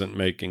just wasn't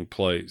making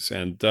plays.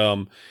 And,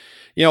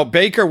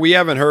 Baker, we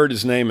haven't heard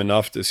his name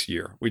enough this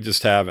year. We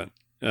just haven't.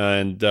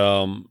 And,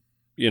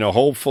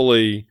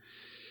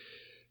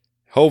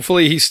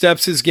 hopefully he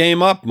steps his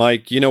game up,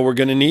 Mike. We're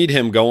going to need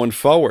him going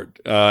forward.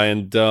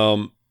 We've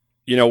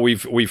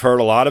heard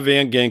a lot of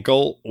Van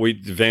Ginkel.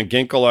 Van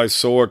Ginkel, I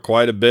saw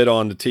quite a bit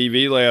on the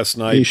TV last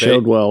night. He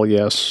showed well,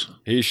 yes.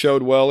 He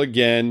showed well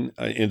again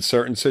in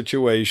certain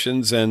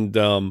situations, and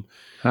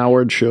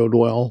Howard showed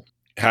well.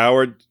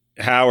 Howard,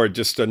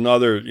 just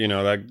another,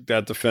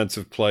 that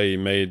defensive play he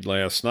made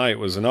last night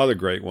was another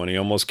great one. He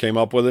almost came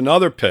up with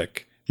another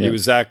pick. Yeah. He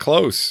was that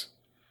close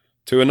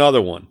to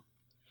another one.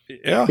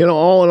 Yeah.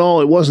 All in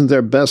all, it wasn't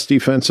their best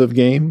defensive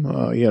game.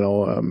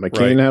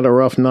 McCain had a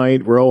rough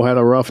night. Rowe had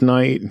a rough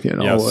night.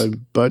 Yes.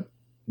 But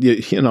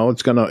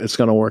it's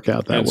gonna work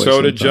out that and way. So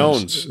sometimes. did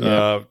Jones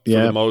for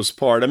the most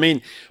part. I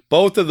mean,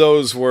 both of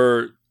those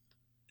were,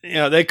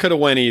 they could have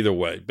went either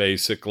way.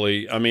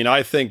 Basically, I mean,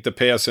 I think the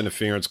pass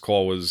interference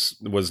call was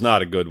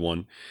not a good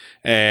one,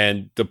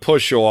 and the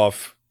push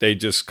off, they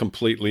just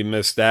completely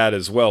missed that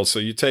as well. So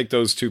you take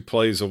those two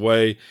plays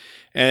away,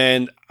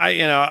 and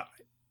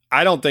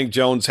I don't think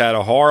Jones had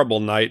a horrible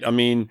night. I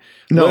mean,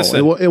 no,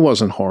 listen, it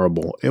wasn't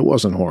horrible. It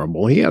wasn't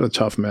horrible. He had a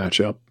tough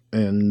matchup,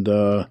 and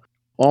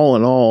all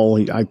in all,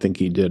 I think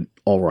he did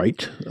all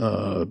right.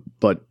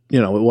 But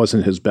it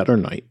wasn't his better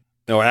night.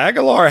 No,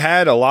 Aguilar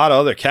had a lot of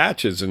other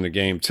catches in the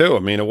game too. I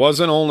mean, it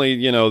wasn't only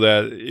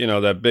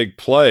that big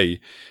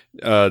play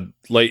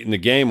late in the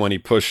game when he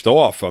pushed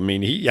off. I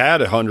mean, he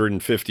had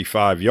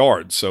 155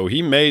 yards, so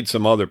he made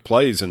some other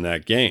plays in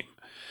that game.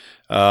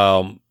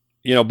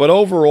 But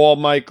overall,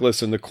 Mike,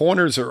 listen, the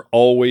corners are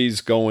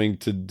always going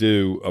to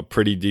do a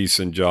pretty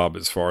decent job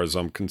as far as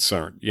I'm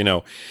concerned.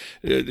 The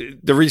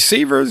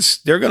receivers,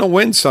 they're going to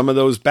win some of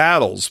those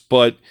battles,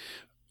 but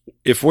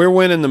if we're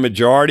winning the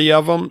majority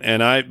of them,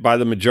 and by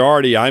the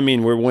majority, I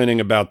mean we're winning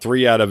about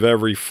 3 out of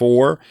every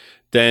 4,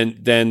 then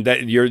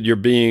that you're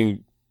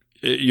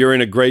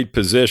in a great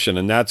position,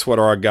 and that's what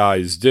our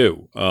guys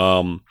do.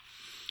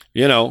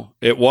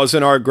 It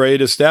wasn't our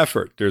greatest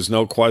effort. There's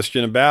no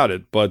question about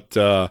it, but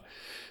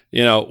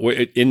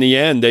in the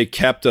end, they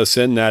kept us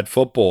in that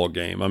football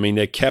game. I mean,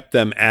 they kept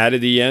them out of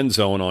the end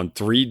zone on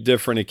 3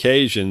 different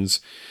occasions,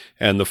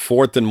 and the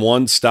 4th and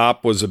 1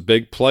 stop was a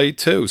big play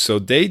too. So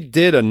they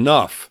did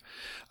enough.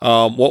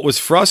 What was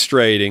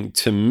frustrating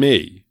to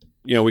me,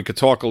 we could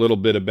talk a little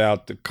bit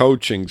about the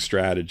coaching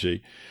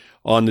strategy.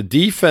 On the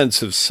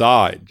defensive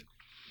side,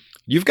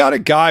 you've got a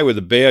guy with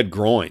a bad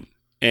groin,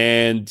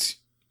 and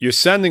you're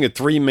sending a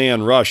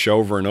 3-man rush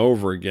over and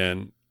over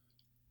again.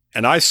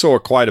 And I saw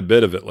quite a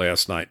bit of it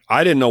last night.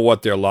 I didn't know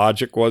what their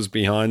logic was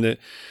behind it.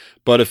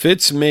 But if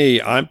it's me,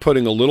 I'm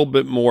putting a little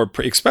bit more,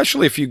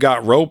 especially if you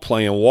got Rowe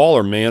playing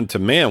Waller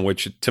man-to-man,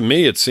 which to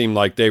me it seemed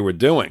like they were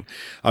doing.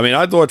 I mean,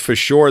 I thought for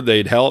sure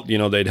they'd help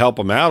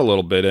him out a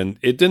little bit, and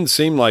it didn't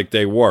seem like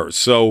they were.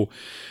 So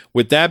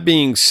with that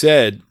being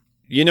said,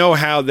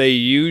 how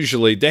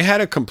they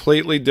had a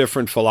completely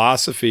different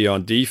philosophy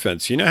on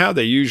defense. You know how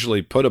they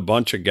usually put a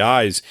bunch of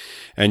guys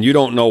and you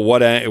don't know where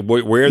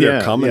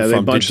they're coming from.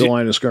 They bunch the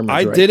line of scrimmage.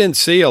 I didn't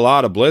see a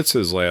lot of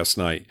blitzes last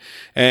night.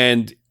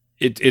 And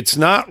it's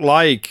not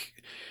like...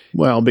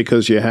 Well,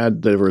 because you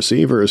had the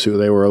receivers who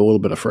they were a little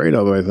bit afraid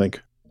of, I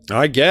think.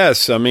 I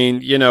guess. I mean,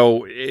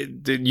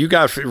 you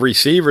got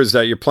receivers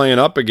that you're playing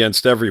up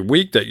against every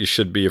week that you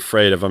should be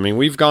afraid of. I mean,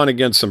 we've gone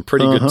against some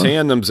pretty good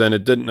tandems, and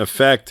it didn't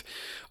affect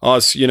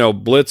us,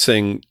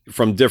 blitzing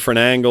from different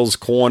angles,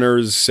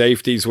 corners,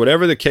 safeties,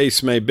 whatever the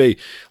case may be.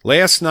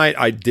 Last night,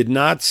 I did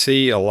not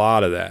see a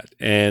lot of that.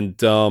 And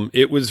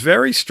it was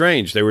very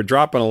strange. They were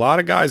dropping a lot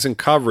of guys in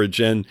coverage.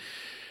 And,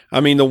 I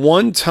mean, the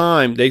one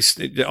time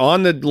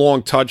on the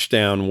long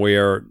touchdown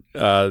where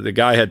the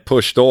guy had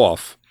pushed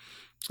off,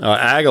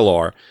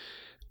 Aguilar,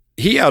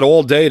 he had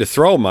all day to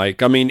throw,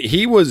 Mike. I mean,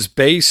 he was on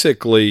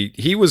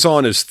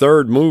his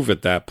 3rd move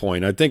at that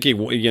point. I think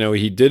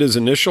he did his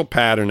initial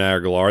pattern,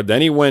 Aguilar,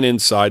 then he went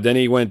inside, then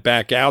he went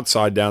back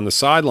outside down the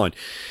sideline.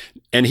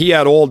 And he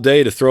had all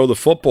day to throw the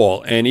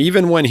football. And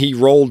even when he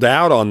rolled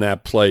out on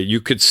that play, you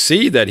could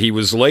see that he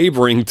was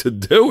laboring to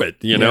do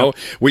it. Know,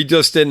 we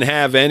just didn't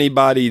have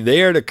anybody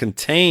there to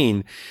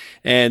contain.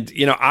 And,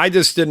 I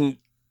just didn't.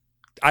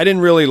 I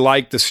didn't really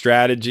like the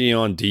strategy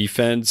on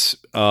defense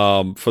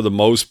for the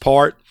most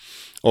part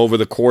over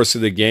the course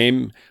of the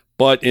game.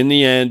 But in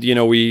the end,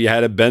 we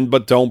had a bend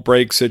but don't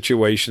break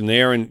situation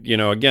there. And,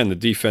 again, the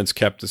defense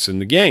kept us in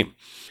the game.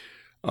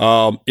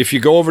 If you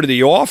go over to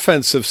the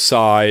offensive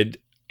side,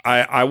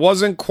 I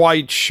wasn't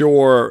quite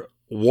sure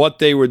what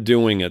they were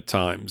doing at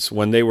times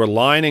when they were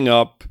lining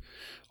up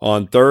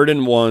on 3rd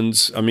and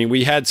 1s. I mean,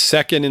 we had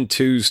 2nd and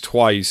 2s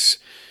twice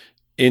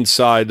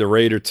inside the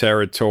Raider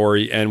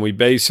territory, and we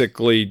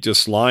basically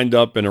just lined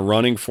up in a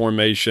running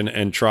formation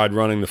and tried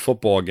running the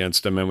football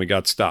against them, and we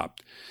got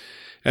stopped.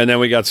 And then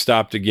we got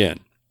stopped again.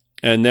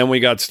 And then we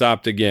got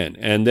stopped again.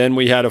 And then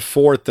we had a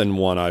 4th and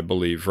 1, I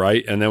believe,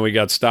 right? And then we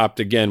got stopped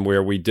again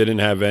where we didn't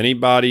have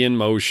anybody in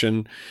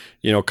motion,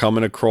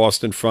 coming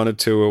across in front of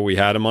Tua. We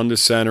had him under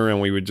center, and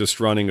we were just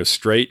running a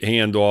straight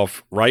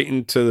handoff right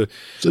into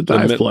it's a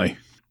dive play.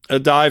 A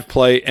dive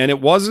play, and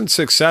it wasn't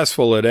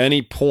successful at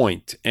any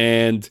point.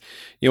 And,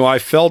 I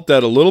felt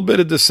that a little bit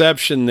of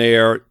deception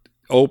there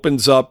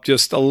opens up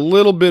just a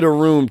little bit of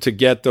room to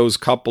get those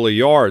couple of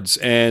yards.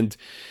 And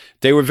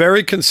they were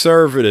very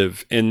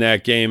conservative in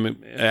that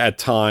game at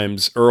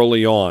times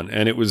early on,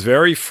 and it was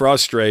very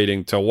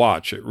frustrating to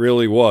watch. It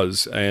really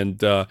was.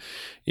 And,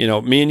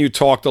 me and you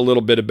talked a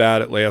little bit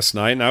about it last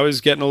night, and I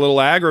was getting a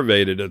little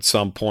aggravated at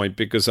some point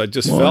because I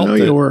just felt that,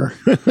 you were.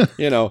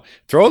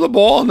 Throw the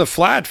ball in the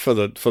flat for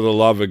the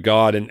love of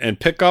God and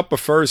pick up a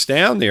first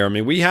down there. I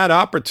mean, we had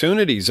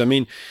opportunities. I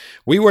mean,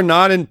 we were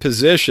not in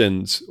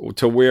positions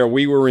to where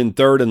we were in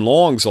 3rd and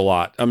longs a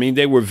lot. I mean,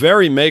 they were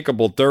very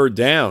makeable 3rd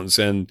downs,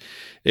 and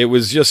it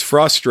was just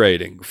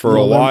frustrating for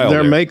a while.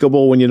 They're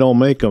makeable when you don't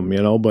make them,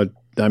 but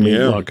I mean,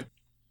 look,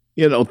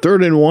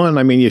 3rd and 1,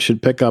 I mean, you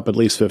should pick up at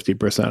least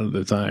 50% of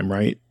the time,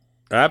 right?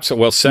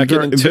 Absolutely. Well,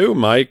 2nd and 2,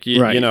 Mike,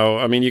 right.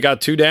 I mean, you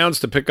got 2 downs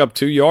to pick up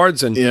 2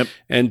 yards,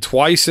 and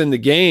twice in the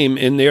game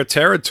in their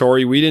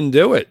territory, we didn't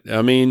do it.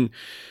 I mean,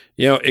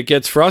 it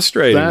gets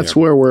frustrating. That's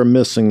where we're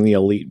missing the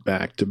elite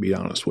back, to be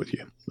honest with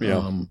you.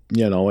 Yeah.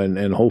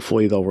 And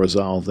hopefully they'll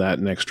resolve that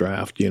next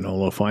draft.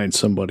 They'll find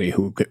somebody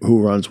who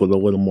runs with a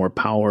little more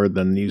power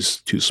than these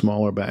 2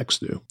 smaller backs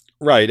do.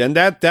 Right, and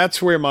that's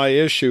where my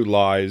issue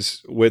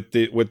lies with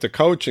the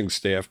coaching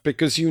staff,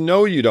 because you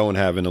don't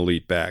have an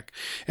elite back,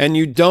 and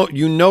you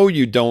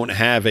don't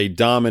have a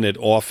dominant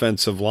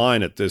offensive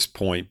line at this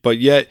point, but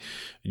yet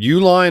you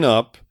line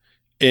up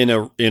in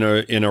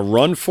a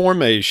run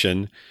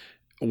formation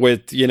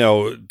with,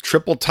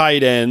 triple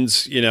tight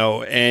ends,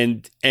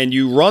 and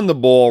you run the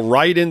ball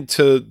right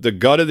into the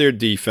gut of their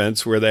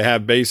defense where they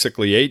have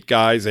basically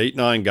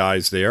 9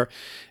 guys there,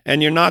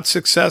 and you're not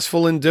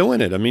successful in doing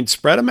it. I mean,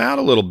 spread them out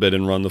a little bit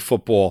and run the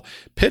football.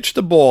 Pitch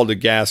the ball to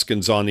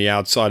Gaskins on the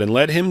outside and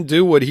let him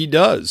do what he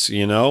does,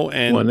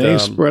 And when they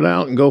spread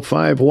out and go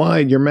 5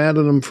 wide, you're mad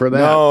at them for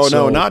that.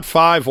 No, not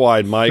 5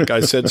 wide, Mike. I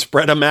said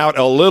spread them out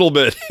a little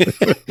bit.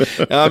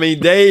 I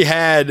mean, they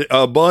had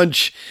a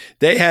bunch.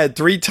 They had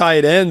 3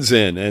 tight ends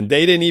in, and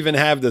they didn't even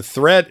have the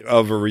threat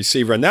of a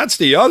receiver. And that's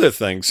the other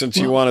thing, since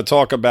you want to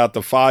talk about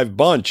the 5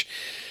 bunch.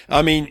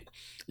 I mean,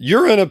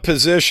 you're in a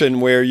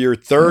position where you're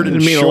 3rd and short. I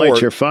didn't mean to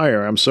light your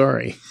fire. I'm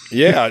sorry.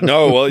 Yeah,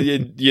 no, well, you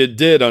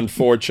did,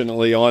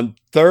 unfortunately. On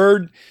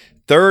 3rd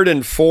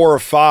and 4 or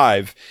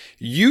 5,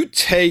 you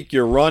take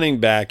your running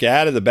back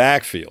out of the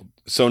backfield.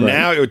 So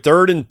now you're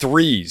 3rd and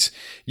 3s.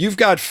 You've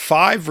got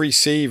 5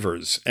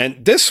 receivers.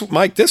 And this,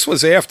 Mike, this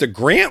was after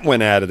Grant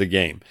went out of the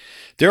game.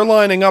 They're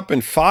lining up in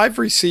 5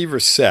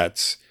 receiver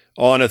sets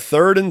on a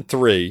 3rd and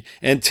 3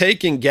 and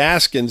taking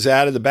Gaskins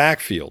out of the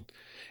backfield.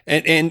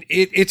 And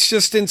it's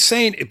just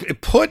insane.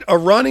 Put a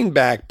running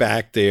back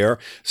there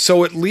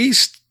so at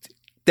least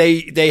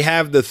they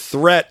have the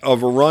threat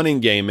of a running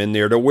game in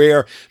there to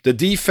where the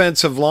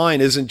defensive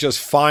line isn't just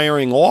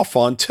firing off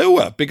on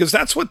Tua, because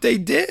that's what they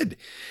did.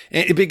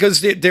 And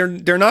because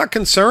they're not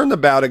concerned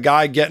about a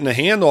guy getting a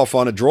handoff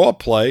on a draw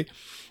play.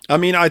 I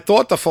mean, I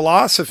thought the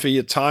philosophy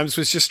at times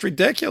was just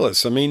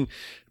ridiculous. I mean,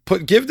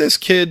 give this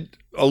kid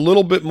a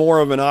little bit more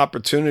of an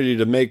opportunity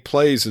to make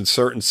plays in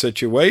certain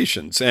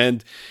situations.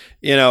 And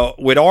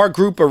with our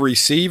group of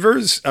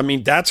receivers, I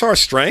mean, that's our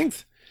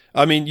strength.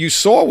 I mean, you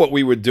saw what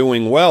we were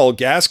doing well.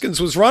 Gaskins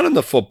was running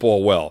the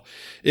football well.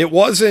 It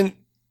wasn't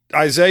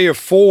Isaiah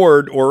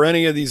Ford or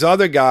any of these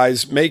other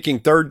guys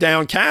making 3rd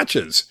down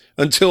catches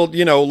until,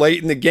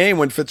 late in the game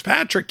when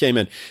Fitzpatrick came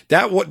in.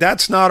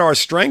 That's not our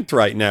strength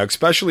right now,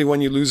 especially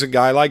when you lose a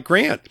guy like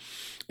Grant.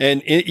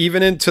 And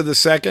even into the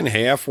second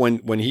half,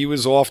 when he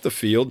was off the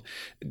field,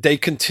 they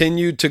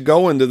continued to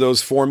go into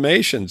those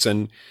formations.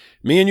 And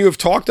me and you have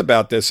talked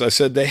about this. I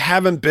said they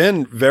haven't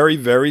been very,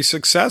 very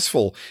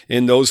successful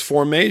in those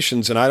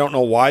formations, and I don't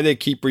know why they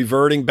keep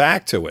reverting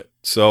back to it.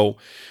 So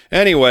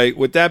anyway,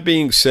 with that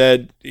being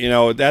said,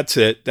 that's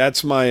it.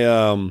 That's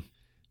my,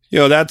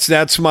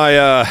 that's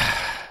my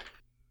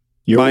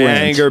my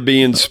anger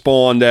being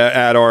spawned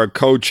at our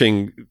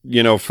coaching,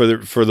 for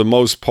the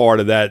most part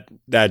of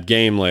that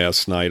game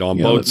last night on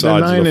both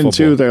sides of the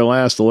football. 9-2 their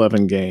last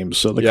 11 games,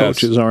 so the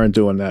coaches aren't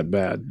doing that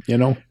bad,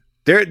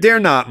 They're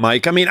not,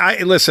 Mike. I mean, I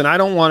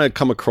don't want to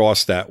come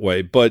across that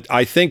way, but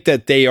I think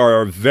that they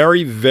are a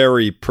very,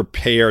 very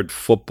prepared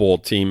football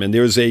team, and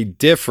there's a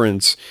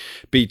difference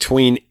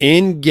between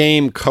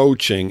in-game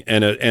coaching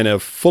and a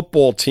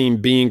football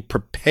team being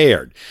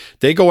prepared.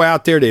 They go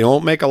out there, they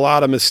don't make a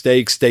lot of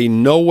mistakes, they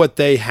know what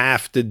they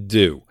have to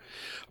do.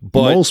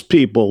 But most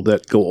people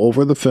that go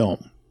over the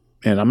film,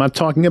 and I'm not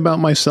talking about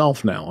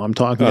myself now, I'm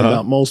talking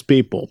about most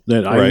people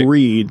that I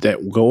read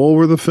that go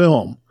over the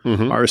film,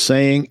 are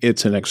saying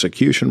it's an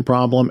execution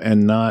problem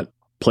and not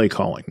play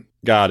calling.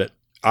 Got it.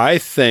 I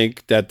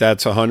think that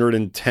that's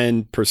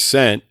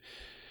 110%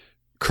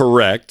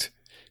 correct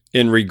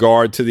in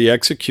regard to the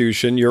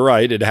execution. You're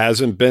right. It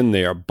hasn't been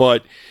there,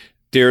 but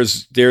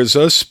there's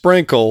a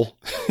sprinkle.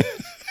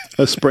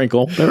 A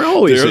sprinkle. There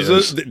always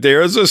is.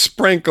 There's a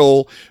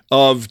sprinkle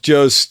of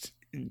just,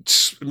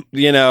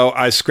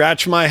 I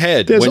scratch my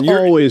head. There's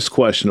always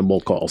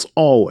questionable calls.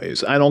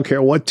 Always. I don't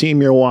care what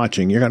team you're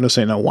watching. You're going to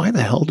say, now, why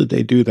the hell did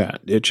they do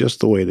that? It's just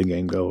the way the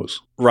game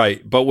goes.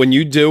 Right. But when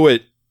you do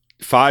it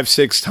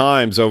 5-6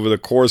 times over the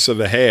course of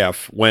a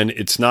half, when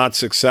it's not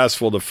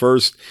successful the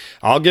first,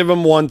 I'll give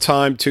them 1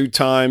 time, 2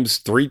 times,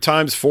 3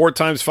 times, 4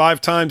 times,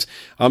 5 times,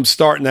 I'm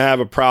starting to have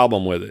a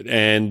problem with it.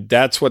 And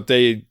that's what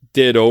they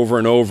did over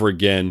and over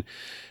again.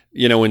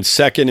 In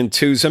 2nd and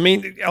 2s. I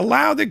mean,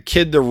 allow the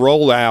kid to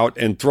roll out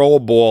and throw a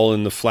ball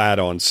in the flat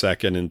on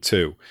 2nd and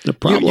 2. The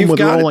problem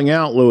with rolling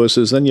out, Lewis,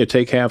 is then you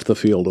take half the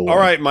field away. All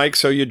right, Mike,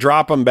 so you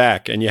drop them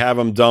back and you have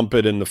them dump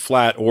it in the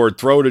flat or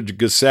throw to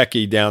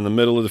Gesicki down the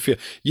middle of the field.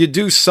 You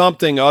do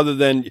something other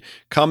than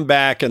come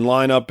back and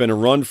line up in a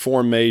run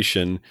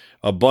formation,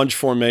 a bunch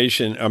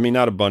formation. I mean,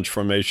 not a bunch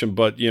formation,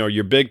 but,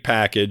 your big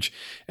package,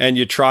 and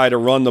you try to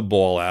run the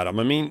ball at them.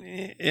 I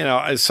mean,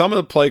 some of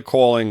the play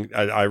calling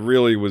I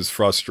really was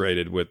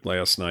frustrated with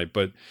last night.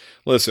 But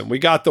listen, we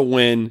got the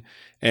win,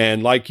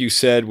 and like you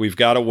said, we've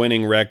got a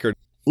winning record.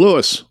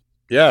 Lewis.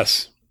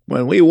 Yes.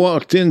 When we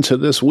walked into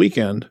this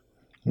weekend,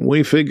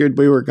 we figured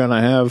we were going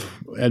to have,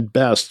 at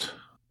best,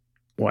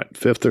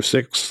 5th or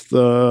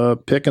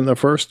 6th pick in the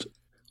first?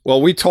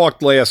 Well, we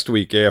talked last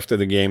week after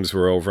the games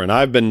were over, and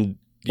I've been,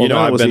 the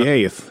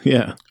 8th,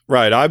 yeah.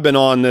 Right. I've been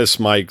on this,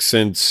 Mike,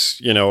 since,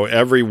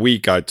 every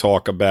week I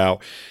talk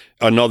about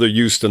another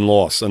Houston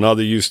loss.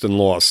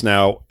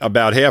 Now,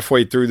 about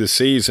halfway through the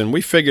season,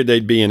 we figured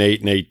they'd be an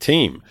 8-8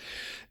 team.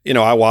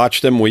 I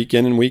watched them week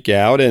in and week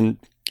out, and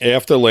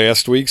after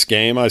last week's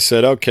game, I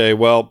said, okay,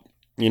 well,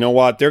 you know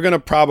what? They're going to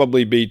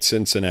probably beat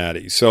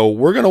Cincinnati. So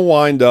we're going to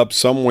wind up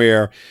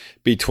somewhere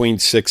between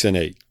 6 and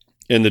 8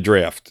 in the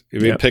draft.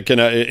 We're picking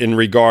in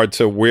regard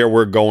to where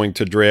we're going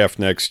to draft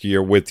next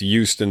year with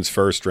Houston's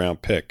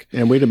first-round pick.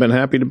 And we'd have been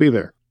happy to be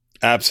there.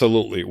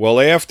 Absolutely. Well,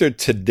 after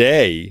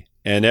today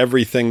and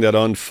everything that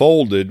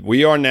unfolded,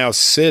 we are now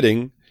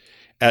sitting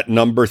at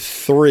number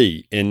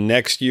 3 in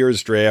next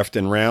year's draft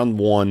in round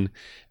 1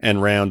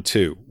 and round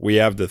 2. We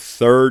have the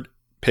 3rd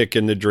pick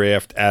in the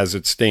draft as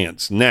it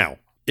stands. Now,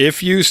 if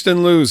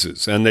Houston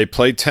loses and they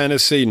play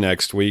Tennessee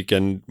next week,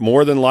 and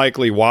more than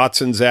likely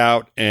Watson's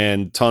out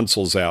and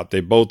Tunsil's out, they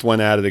both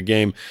went out of the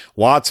game.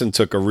 Watson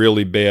took a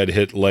really bad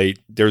hit late.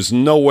 There's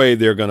no way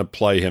they're going to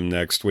play him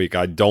next week.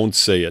 I don't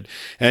see it.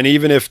 And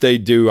even if they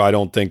do, I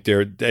don't think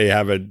they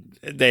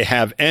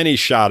have any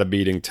shot of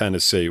beating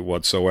Tennessee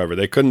whatsoever.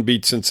 They couldn't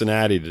beat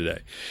Cincinnati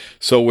today.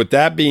 So with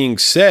that being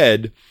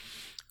said,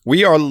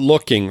 we are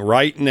looking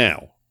right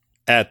now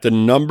at the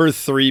number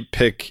 3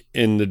 pick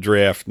in the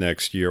draft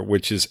next year,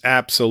 which is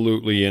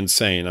absolutely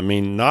insane. I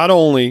mean, not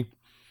only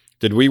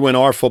did we win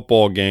our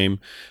football game,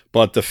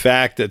 but the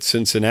fact that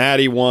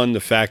Cincinnati won, the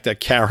fact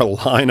that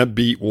Carolina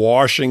beat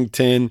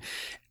Washington,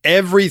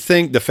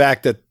 everything, the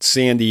fact that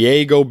San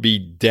Diego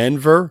beat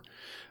Denver,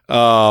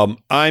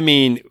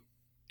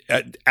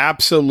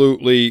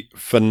 absolutely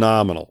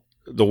phenomenal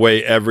the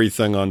way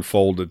everything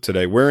unfolded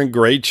today. We're in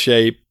great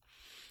shape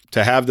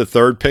to have the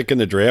 3rd pick in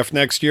the draft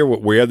next year,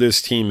 where this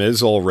team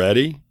is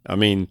already. I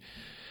mean,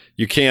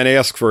 you can't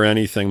ask for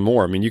anything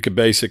more. I mean, you could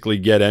basically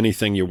get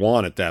anything you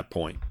want at that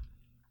point.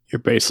 You're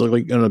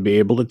basically going to be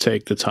able to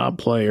take the top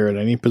player at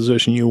any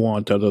position you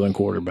want other than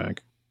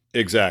quarterback.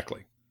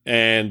 Exactly.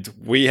 And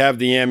we have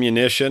the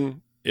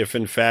ammunition, if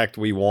in fact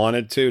we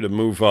wanted to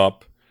move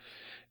up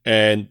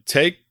and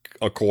take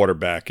a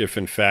quarterback, if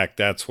in fact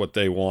that's what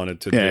they wanted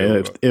to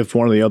do. If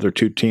one of the other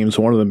 2 teams,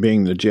 one of them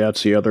being the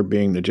Jets, the other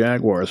being the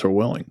Jaguars, are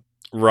willing.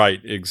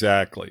 Right,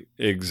 exactly.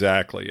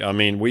 I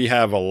mean, we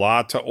have a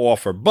lot to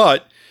offer,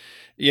 but,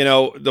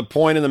 the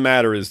point of the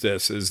matter is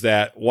this, is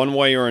that one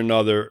way or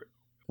another,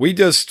 we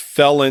just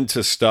fell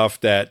into stuff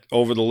that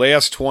over the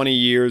last 20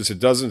 years, it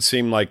doesn't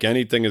seem like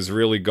anything has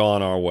really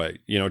gone our way.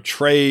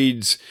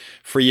 Trades,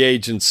 free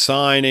agent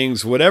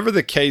signings, whatever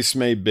the case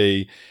may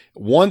be,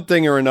 one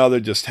thing or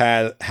another just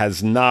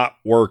has not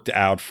worked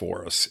out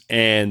for us.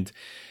 And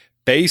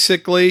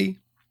basically,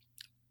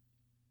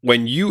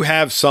 when you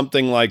have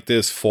something like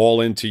this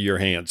fall into your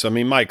hands, I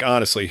mean, Mike,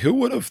 honestly, who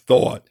would have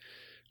thought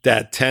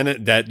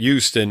that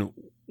Houston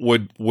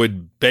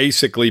would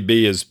basically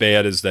be as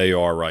bad as they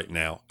are right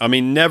now. I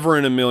mean, never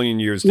in a million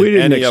years we did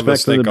didn't any of us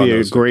expect them think to be on a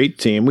those. great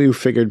team. We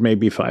figured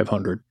maybe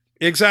 500.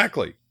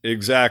 Exactly.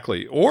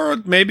 Or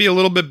maybe a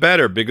little bit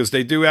better because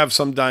they do have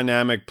some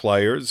dynamic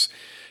players.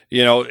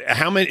 You know,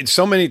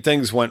 so many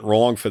things went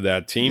wrong for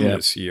that team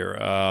this year.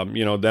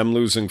 You know, them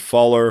losing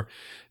Fuller,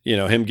 you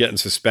know, him getting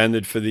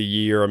suspended for the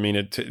year. I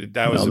mean,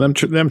 that was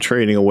them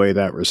trading away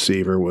that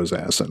receiver was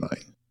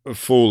asinine.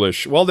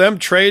 Foolish. Well, them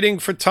trading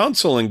for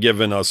Tunsil and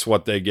giving us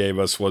what they gave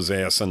us was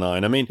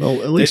asinine. I mean,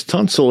 well, at least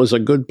Tunsil is a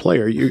good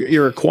player.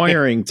 You're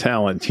acquiring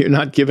talent. You're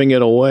not giving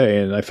it away.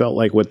 And I felt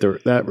like with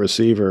that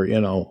receiver, you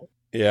know,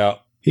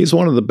 he's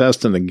one of the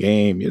best in the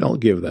game. You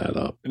don't give that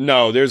up.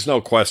 No, there's no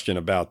question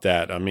about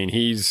that. I mean,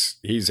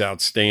 he's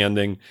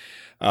outstanding.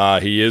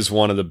 He is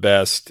one of the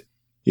best.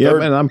 Yeah,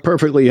 and I'm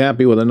perfectly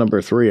happy with a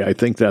number 3. I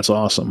think that's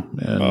awesome.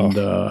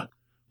 And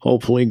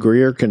hopefully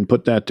Greer can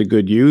put that to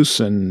good use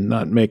and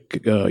not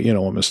make,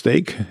 a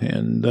mistake.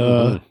 And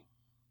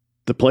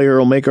the player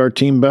will make our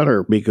team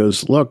better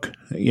because, look,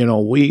 you know,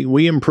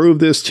 we improved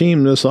this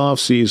team this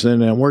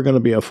offseason, and we're going to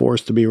be a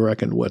force to be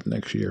reckoned with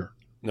next year.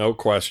 No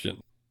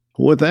question.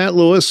 With that,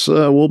 Lewis,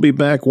 we'll be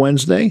back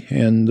Wednesday,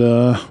 and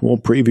we'll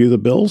preview the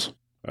Bills.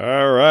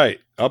 All right.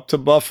 Up to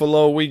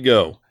Buffalo we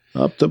go.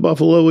 Up to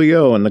Buffalo we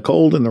go, in the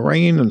cold and the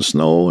rain and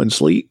snow and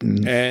sleet.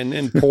 And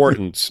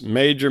importance,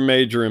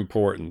 major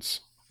importance.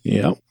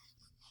 Yeah.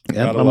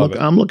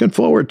 I'm looking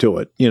forward to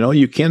it. You know,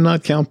 you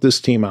cannot count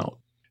this team out.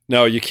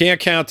 No, you can't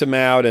count them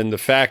out. And the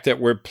fact that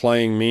we're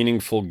playing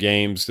meaningful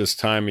games this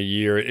time of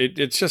year,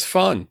 it's just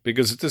fun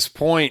because at this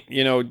point,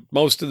 you know,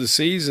 most of the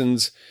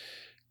seasons,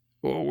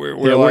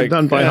 we're like,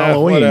 done by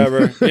Halloween.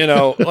 Whatever. You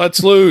know,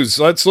 let's lose.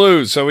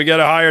 So we get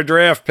a higher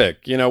draft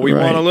pick. You know, we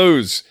want to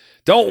lose.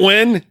 Don't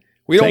win.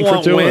 We don't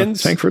want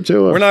wins. Tank for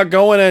Tua. We're not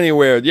going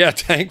anywhere. Yeah,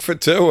 tank for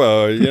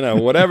Tua, you know,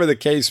 whatever the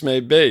case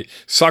may be.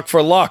 Suck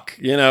for luck,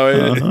 you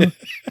know.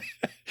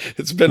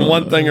 It's been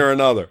one thing or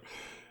another.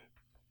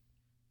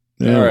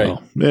 Yeah, all right.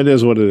 Well, it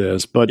is what it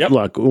is. But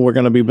look, we're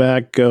going to be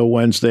back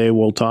Wednesday.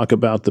 We'll talk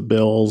about the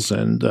Bills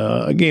and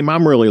a game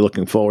I'm really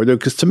looking forward to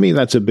because to me,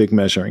 that's a big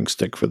measuring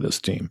stick for this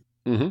team.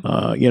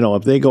 Mm-hmm. You know,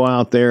 if they go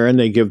out there and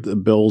they give the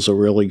Bills a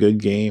really good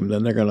game,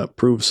 then they're going to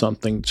prove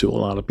something to a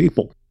lot of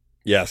people.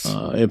 Yes.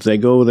 If they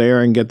go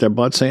there and get their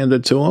butts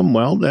handed to them,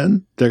 well,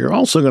 then they're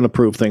also going to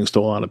prove things to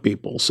a lot of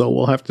people. So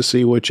we'll have to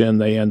see which end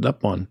they end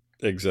up on.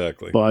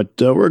 Exactly. But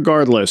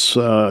regardless,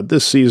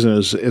 this season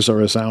is a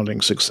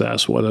resounding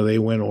success, whether they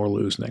win or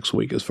lose next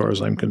week, as far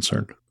as I'm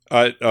concerned.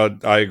 I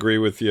agree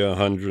with you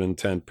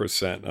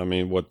 110%. I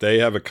mean, what they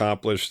have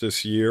accomplished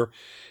this year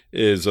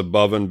is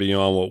above and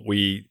beyond what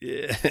we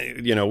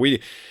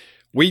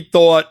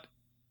thought.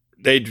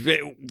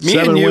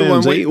 Seven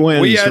wins, 8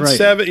 wins. We had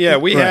 7. Yeah,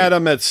 we right. had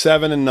them at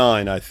 7 and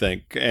 9, I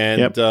think.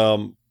 And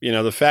you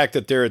know, the fact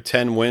that they're at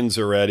 10 wins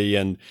already,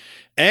 and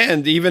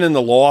even in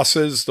the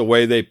losses, the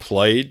way they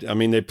played. I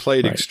mean, they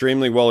played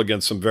extremely well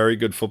against some very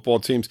good football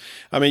teams.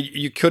 I mean,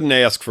 you couldn't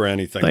ask for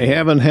anything. They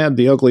haven't had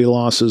the ugly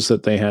losses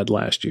that they had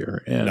last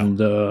year, and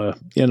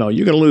you know,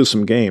 you're going to lose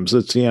some games.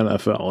 It's the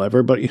NFL.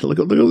 Everybody look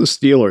at the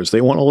Steelers. They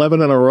won 11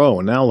 in a row,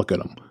 and now look at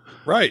them.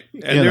 Right.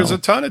 And there's a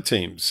ton of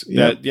teams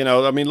that, you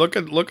know, I mean, look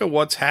at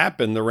what's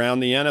happened around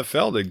the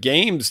NFL, the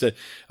games that,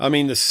 I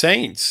mean, the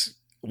Saints,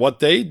 what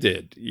they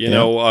did, you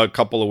know, a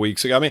couple of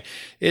weeks ago. I mean,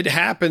 it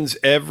happens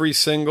every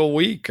single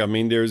week. I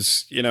mean,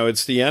 there's, you know,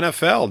 it's the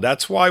NFL.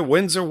 That's why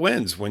wins are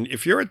wins.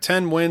 If you're at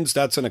 10 wins,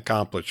 that's an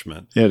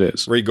accomplishment. It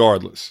is.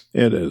 Regardless.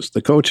 It is.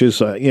 The coaches,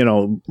 you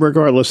know,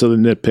 regardless of the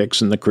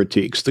nitpicks and the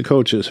critiques, the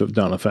coaches have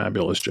done a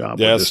fabulous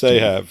job. Yes, they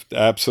have.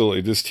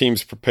 Absolutely. This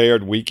team's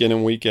prepared week in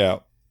and week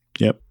out.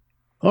 Yep.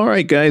 All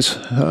right, guys.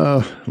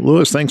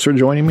 Lewis, thanks for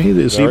joining me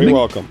this evening. Very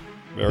welcome.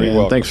 Very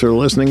welcome. Thanks for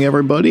listening,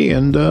 everybody,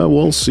 and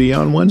we'll see you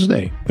on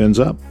Wednesday. Fins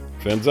up.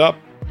 Fins up.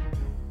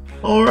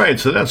 All right,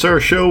 so that's our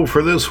show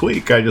for this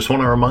week. I just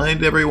want to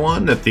remind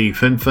everyone that the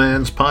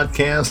FinFans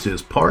podcast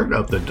is part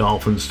of the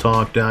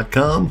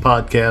DolphinsTalk.com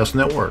podcast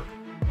network.